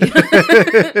 basically.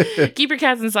 Keep your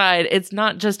cats inside. It's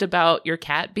not just about your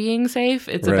cat being safe.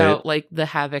 It's Right. about the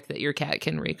havoc that your cat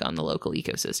can wreak on the local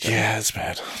ecosystem. Yeah, it's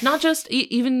bad. Not just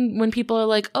even when people are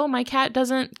like, oh, my cat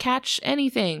doesn't catch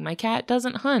anything. My cat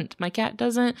doesn't hunt. My cat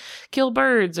doesn't kill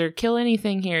birds or kill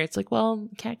anything here. It's like, well,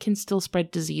 cat can still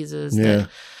spread diseases that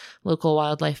local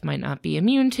wildlife might not be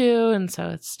immune to. And so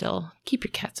it's still keep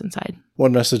your cats inside.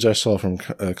 One message I saw from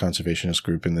a conservationist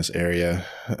group in this area,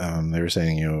 they were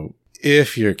saying,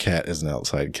 if your cat is an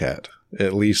outside cat,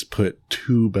 at least put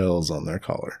 2 bells on their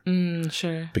collar.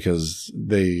 Sure. Because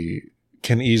they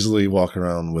can easily walk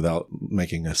around without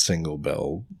making a single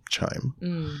bell chime.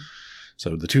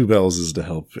 So the 2 bells is to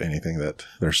help anything that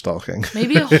they're stalking.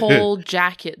 Maybe a whole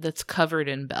jacket that's covered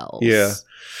in bells. Yeah.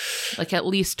 At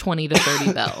least 20 to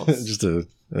 30 bells. Just an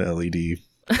LED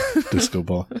disco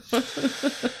ball.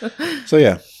 So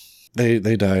yeah, they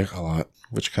die a lot,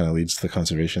 which kind of leads to the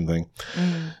conservation thing.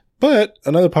 But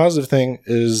another positive thing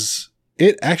is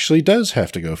it actually does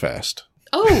have to go fast.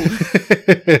 Oh,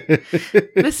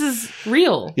 this is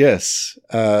real. Yes.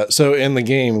 So in the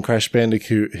game, Crash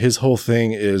Bandicoot, his whole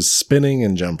thing is spinning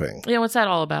and jumping. Yeah, what's that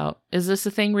all about? Is this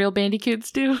a thing real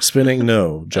bandicoots do? Spinning,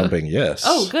 no. Jumping, yes.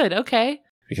 Oh, good. Okay.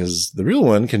 Because the real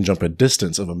one can jump a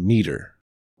distance of 1 meter.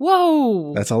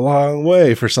 Whoa. That's a long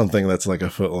way for something that's like 1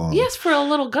 foot long. Yes, for a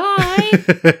little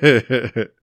guy.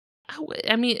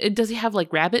 I mean, does he have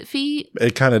rabbit feet? They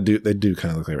do kind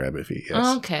of look like rabbit feet, yes.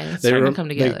 Oh, okay. It's starting to come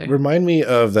together. They remind me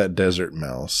of that desert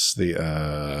mouse,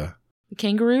 The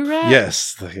kangaroo rat?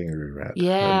 Yes, the kangaroo rat.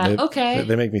 Yeah, okay.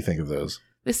 They make me think of those.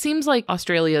 This seems like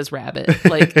Australia's rabbit, a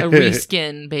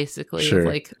reskin, basically, Sure.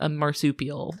 of a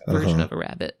marsupial version of a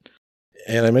rabbit.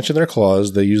 And I mentioned their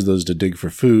claws. They use those to dig for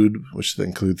food, which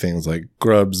include things like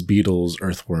grubs, beetles,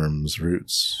 earthworms,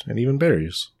 roots, and even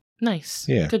berries. Nice.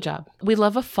 Yeah. Good job. We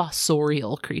love a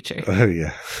fossorial creature. Oh,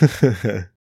 yeah.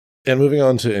 And moving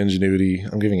on to ingenuity,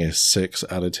 I'm giving a 6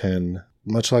 out of 10.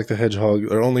 Much like the hedgehog,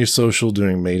 they're only social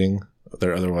during mating.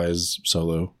 They're otherwise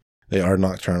solo. They are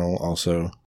nocturnal also.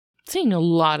 Seeing a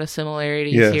lot of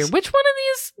similarities Yes. here. Which one of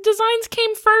these designs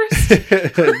came first?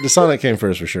 The Sonic came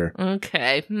first for sure.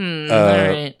 Okay. All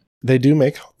right. They do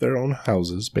make their own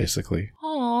houses, basically.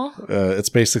 Aw. It's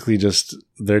basically just,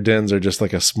 their dens are just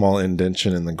like a small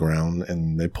indention in the ground,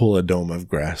 and they pull a dome of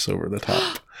grass over the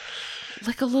top.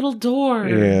 Like a little door.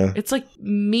 Yeah. It's like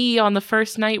me on the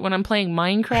first night when I'm playing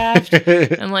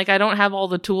Minecraft, and I don't have all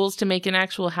the tools to make an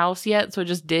actual house yet, so I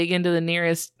just dig into the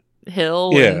nearest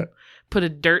hill and put a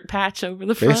dirt patch over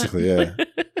the front. Basically, yeah.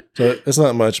 So it's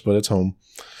not much, but it's home.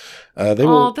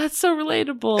 That's so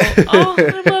relatable. Oh,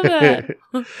 I love that.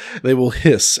 They will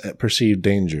hiss at perceived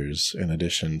dangers in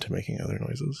addition to making other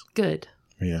noises. Good.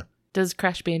 Yeah. Does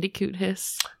Crash Bandicoot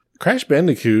hiss? Crash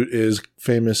Bandicoot is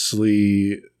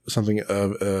famously something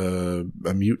of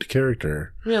a mute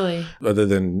character. Really? Other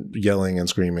than yelling and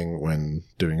screaming when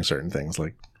doing certain things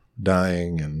like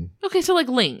dying and... Okay, so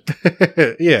Link.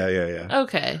 Yeah.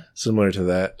 Okay. Similar to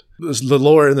that. The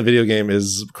lore in the video game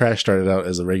is Crash started out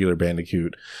as a regular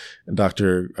Bandicoot, and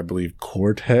Dr. I believe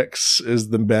Cortex is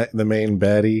the main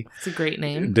baddie. It's a great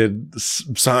name. Did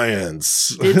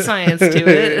science. Did science to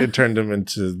it. It turned him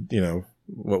into,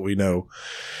 what we know.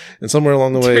 And somewhere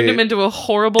along the way... Turned him into a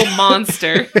horrible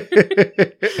monster.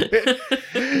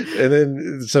 And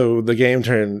then, so the game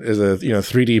is a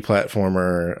 3D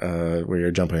platformer where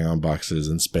you're jumping on boxes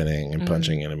and spinning and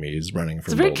punching enemies, running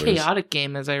from boulders. It's a very chaotic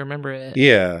game as I remember it.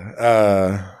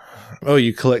 Yeah.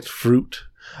 You collect fruit.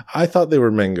 I thought they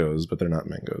were mangoes, but they're not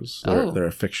mangoes. They're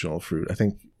a fictional fruit. I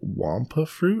think Wampa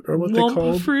fruit or what they call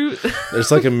Wampa fruit?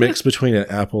 It's like a mix between an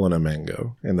apple and a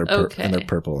mango, and they're Okay.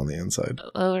 purple on the inside.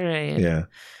 All right. Yeah.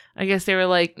 I guess they were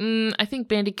like, I think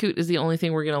Bandicoot is the only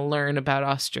thing we're going to learn about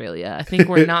Australia. I think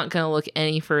we're not going to look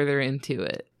any further into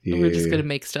it. We're just going to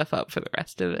make stuff up for the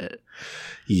rest of it.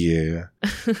 Yeah.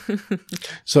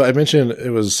 So I mentioned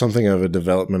it was something of a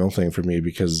developmental thing for me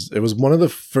because it was one of the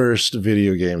first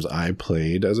video games I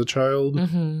played as a child.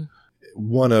 Mm-hmm.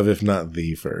 One of, if not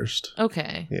the first.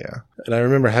 Okay. Yeah. And I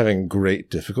remember having great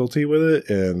difficulty with it.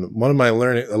 And one of my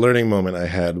learning moment I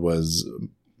had was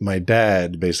my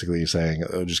dad basically saying,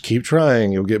 "Oh, just keep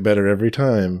trying. You'll get better every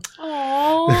time."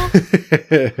 Aww.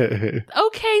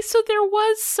 Okay, so there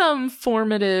was some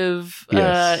formative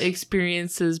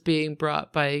experiences being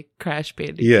brought by Crash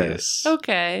Bandicoot. Yes.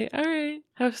 Okay. All right.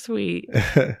 How sweet.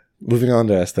 Moving on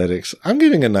to aesthetics. I'm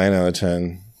giving a 9 out of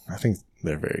 10. I think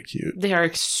they're very cute. They are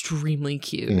extremely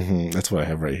cute. Mm-hmm. That's what I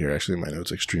have right here, actually, in my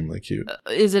notes. Extremely cute.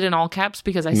 Is it in all caps?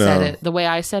 Because I said it. The way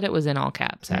I said it was in all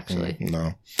caps, actually.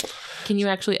 No. Can you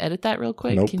actually edit that real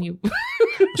quick? Nope. Can you?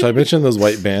 So I mentioned those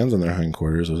white bands on their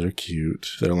hindquarters. Those are cute.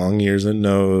 They're long ears and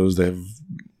nose. They have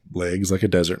legs like a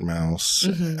desert mouse.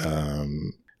 Mm-hmm.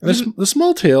 And the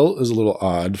small tail is a little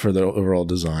odd for their overall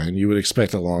design. You would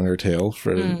expect a longer tail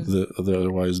for the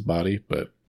otherwise body,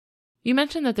 but... You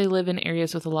mentioned that they live in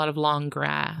areas with a lot of long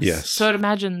grass. Yes. So I'd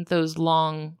imagine those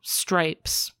long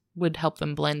stripes would help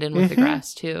them blend in with the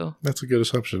grass too. That's a good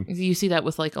assumption. You see that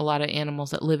with like a lot of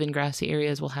animals that live in grassy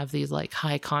areas will have these like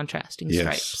high contrasting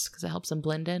stripes because it helps them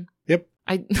blend in. Yep.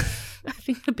 I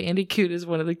think the bandicoot is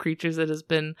one of the creatures that has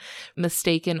been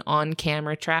mistaken on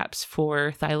camera traps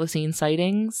for thylacine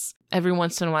sightings. Every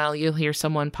once in a while you'll hear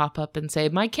someone pop up and say,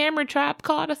 "My camera trap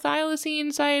caught a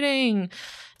thylacine sighting."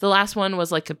 The last one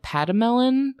was like a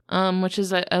patamelon, which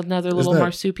is another little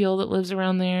marsupial that lives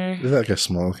around there. Is that like a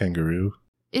small kangaroo?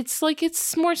 It's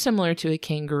more similar to a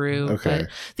kangaroo. Okay. But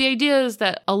the idea is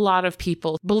that a lot of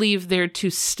people believe there to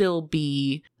still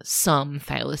be some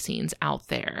thylacines out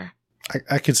there.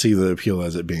 I could see the appeal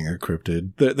as it being a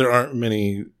cryptid. There aren't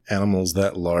many animals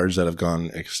that large that have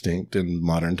gone extinct in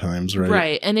modern times, right?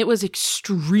 Right. And it was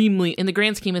extremely, in the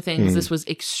grand scheme of things, this was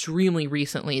extremely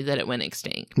recently that it went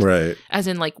extinct. Right. As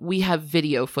in, like, we have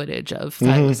video footage of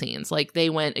thylacines. Like, they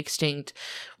went extinct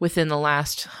within the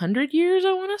last 100 years,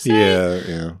 I want to say.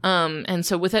 Yeah. And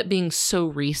so with it being so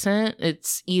recent,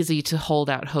 it's easy to hold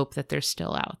out hope that they're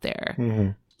still out there.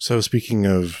 Mm-hmm. So speaking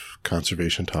of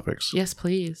conservation topics. Yes,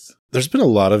 please. There's been a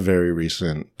lot of very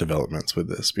recent developments with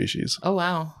this species. Oh,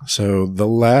 wow. So the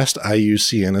last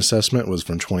IUCN assessment was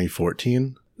from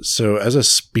 2014. So as a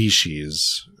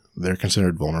species, they're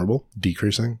considered vulnerable,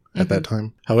 decreasing at that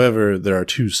time. However, there are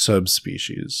 2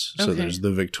 subspecies. So there's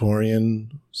the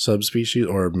Victorian subspecies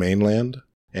or mainland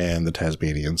and the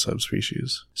Tasmanian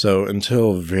subspecies. So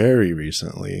until very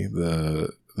recently,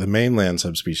 the mainland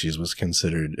subspecies was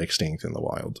considered extinct in the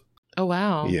wild. Oh,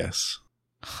 wow. Yes.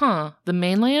 Huh. The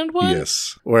mainland one?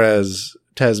 Yes. Whereas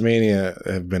Tasmania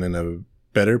have been in a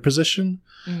better position.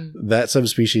 That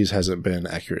subspecies hasn't been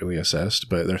accurately assessed,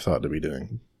 but they're thought to be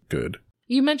doing good.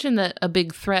 You mentioned that a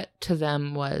big threat to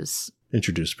them was...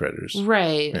 introduced predators.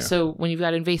 Right. Yeah. So when you've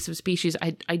got invasive species,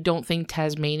 I don't think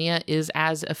Tasmania is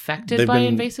as affected by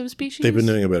invasive species. They've been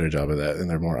doing a better job of that, and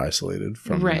they're more isolated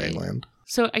from the mainland.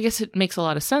 So I guess it makes a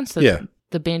lot of sense that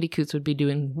the bandicoots would be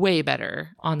doing way better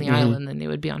on the island than they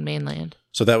would be on mainland.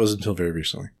 So that was until very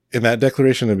recently. And that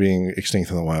declaration of being extinct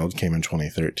in the wild came in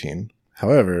 2013.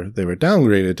 However, they were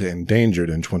downgraded to endangered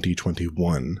in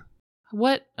 2021.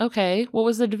 What? Okay. What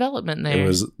was the development there? It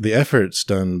was the efforts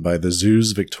done by the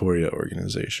Zoos Victoria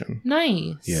organization.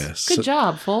 Nice. Yes. Good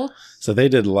job, Full. So they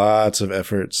did lots of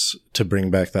efforts to bring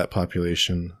back that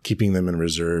population, keeping them in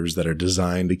reserves that are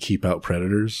designed to keep out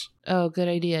predators. Oh, good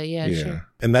idea. Yeah. Sure.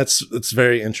 And it's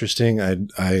very interesting.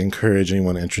 I encourage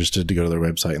anyone interested to go to their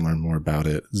website and learn more about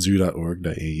it.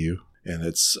 zoo.org.au. And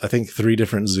it's, I think, 3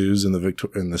 different zoos in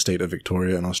the state of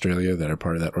Victoria in Australia that are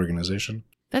part of that organization.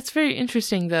 That's very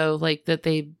interesting, though, like that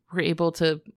they were able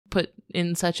to put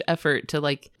in such effort to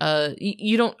like,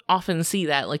 you don't often see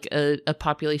that, like a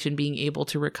population being able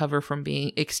to recover from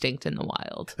being extinct in the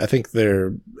wild. I think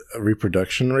their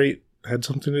reproduction rate had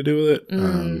something to do with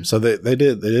it. So they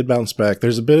did bounce back.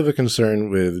 There's a bit of a concern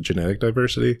with genetic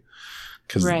diversity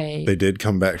because they did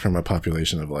come back from a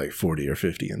population of like 40 or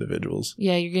 50 individuals.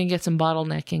 Yeah, you're going to get some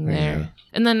bottlenecking there. Yeah.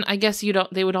 And then I guess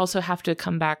they would also have to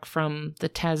come back from the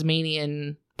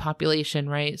Tasmanian population,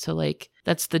 right? So like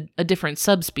that's a different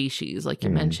subspecies, like you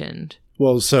mentioned.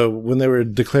 Well, so when they were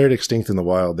declared extinct in the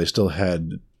wild, they still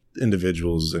had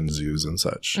individuals in zoos and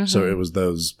such. So it was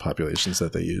those populations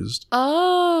that they used.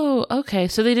 Oh, okay.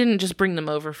 So they didn't just bring them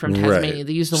over from Tasmania. Right.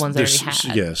 They used the ones they already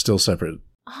had. Yeah, still separate.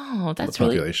 Oh, that's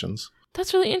populations.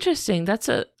 That's really interesting. That's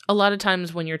A lot of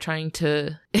times when you're trying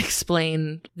to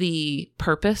explain the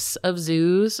purpose of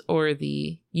zoos or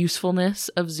the usefulness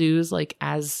of zoos, like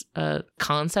as a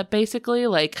concept, basically,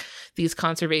 like these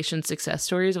conservation success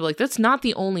stories of like, that's not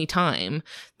the only time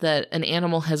that an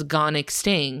animal has gone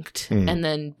extinct and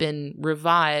then been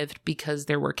revived because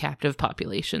there were captive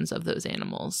populations of those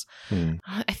animals.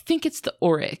 I think it's the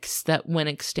oryx that went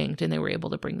extinct and they were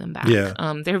able to bring them back. Yeah.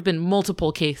 There have been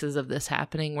multiple cases of this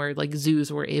happening where like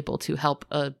zoos were able to help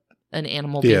an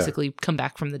animal basically come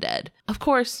back from the dead. Of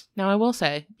course, now I will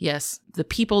say, yes, the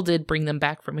people did bring them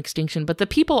back from extinction, but the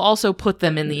people also put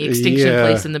them in the extinction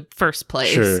place in the first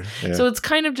place. Sure, yeah. So it's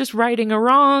kind of just righting a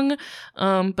wrong,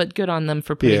 but good on them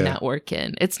for putting that work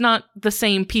in. It's not the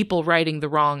same people righting the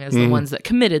wrong as the ones that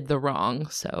committed the wrong.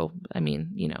 So, I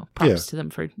mean, props to them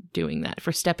for doing that,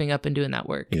 for stepping up and doing that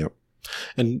work. Yep.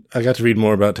 And I got to read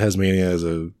more about Tasmania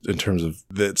in terms of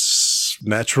its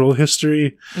natural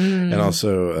history and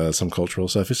also some cultural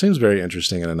stuff. It seems very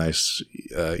interesting and a nice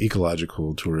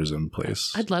ecological tourism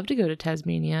place. I'd love to go to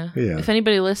Tasmania. Yeah. If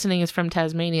anybody listening is from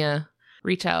Tasmania,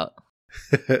 reach out.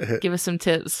 Give us some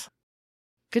tips.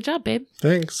 Good job, babe.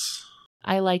 Thanks.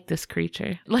 I like this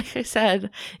creature. Like I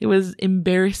said, it was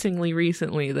embarrassingly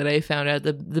recently that I found out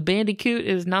that the Bandicoot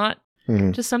is not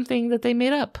just something that they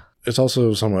made up. It's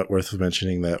also somewhat worth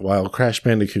mentioning that while Crash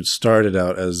Bandicoot started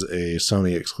out as a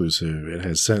Sony exclusive, it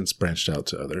has since branched out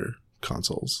to other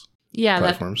consoles. Yeah,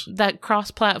 platforms. That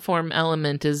cross-platform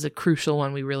element is a crucial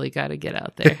one we really got to get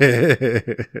out there.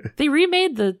 They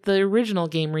remade the original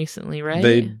game recently, right?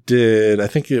 They did. I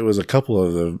think it was a couple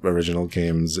of the original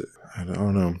games. I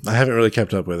don't know. I haven't really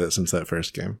kept up with it since that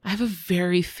first game. I have a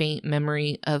very faint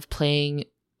memory of playing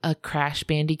a Crash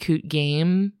Bandicoot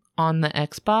game on the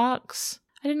Xbox.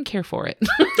 I didn't care for it.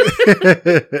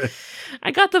 I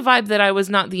got the vibe that I was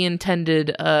not the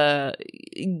intended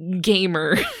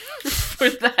gamer for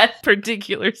that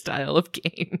particular style of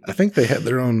game. I think they had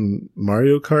their own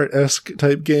Mario Kart-esque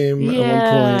type game at one point.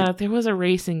 Yeah, there was a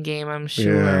racing game, I'm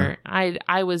sure. Yeah.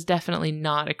 I was definitely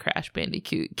not a Crash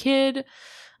Bandicoot kid.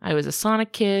 I was a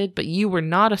Sonic kid, but you were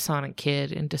not a Sonic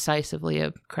kid and decisively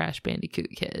a Crash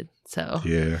Bandicoot kid. So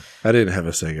yeah, I didn't have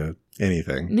a Sega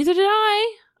anything. Neither did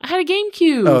I. I had a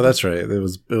GameCube. Oh, that's right. It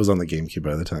was on the GameCube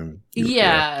by the time.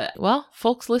 Yeah. Well,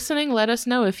 folks listening, let us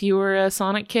know if you were a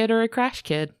Sonic kid or a Crash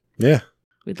kid. Yeah.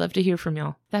 We'd love to hear from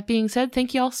y'all. That being said,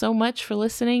 thank you all so much for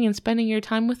listening and spending your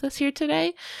time with us here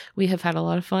today. We have had a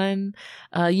lot of fun.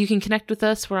 You can connect with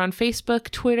us. We're on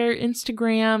Facebook, Twitter,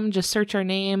 Instagram. Just search our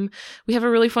name. We have a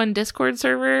really fun Discord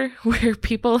server where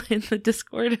people in the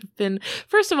Discord have been,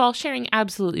 first of all, sharing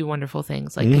absolutely wonderful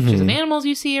things like pictures of animals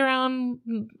you see around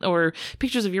or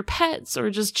pictures of your pets or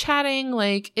just chatting.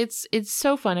 Like it's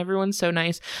so fun. Everyone's so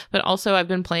nice. But also I've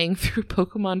been playing through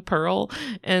Pokemon Pearl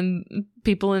and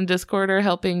people in Discord are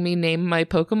helping me name my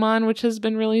Pokemon, which has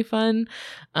been really fun.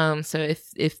 So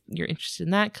if you're interested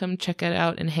in that, come check it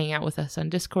out and hang out with us on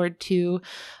Discord too.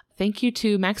 Thank you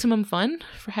to Maximum Fun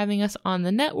for having us on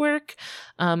the network,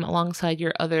 alongside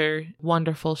your other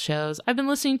wonderful shows. I've been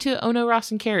listening to Ono,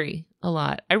 Ross, and Carrie a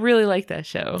lot. I really like that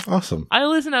show. Awesome. I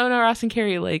listen to Ono, Ross, and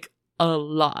Carrie like a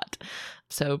lot.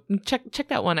 So check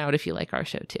that one out if you like our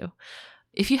show too.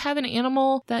 If you have an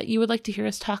animal that you would like to hear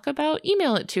us talk about,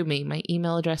 email it to me. My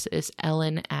email address is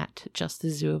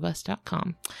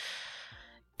ellen@justthezooofus.com.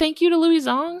 Thank you to Louis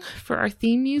Zong for our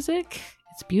theme music.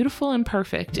 It's beautiful and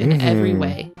perfect in every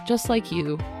way, just like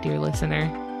you, dear listener.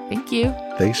 Thank you.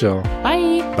 Thanks, y'all.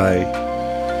 Bye. Bye.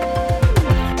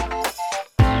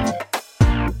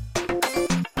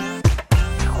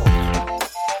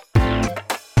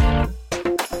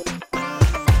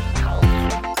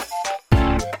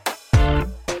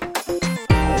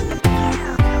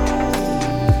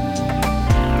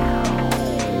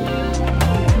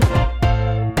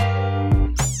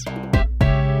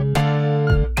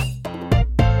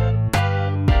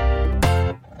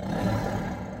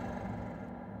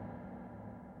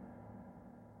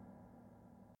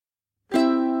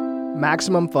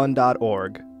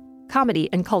 MaximumFun.org. Comedy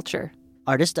and culture.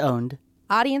 Artist owned.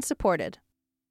 Audience supported.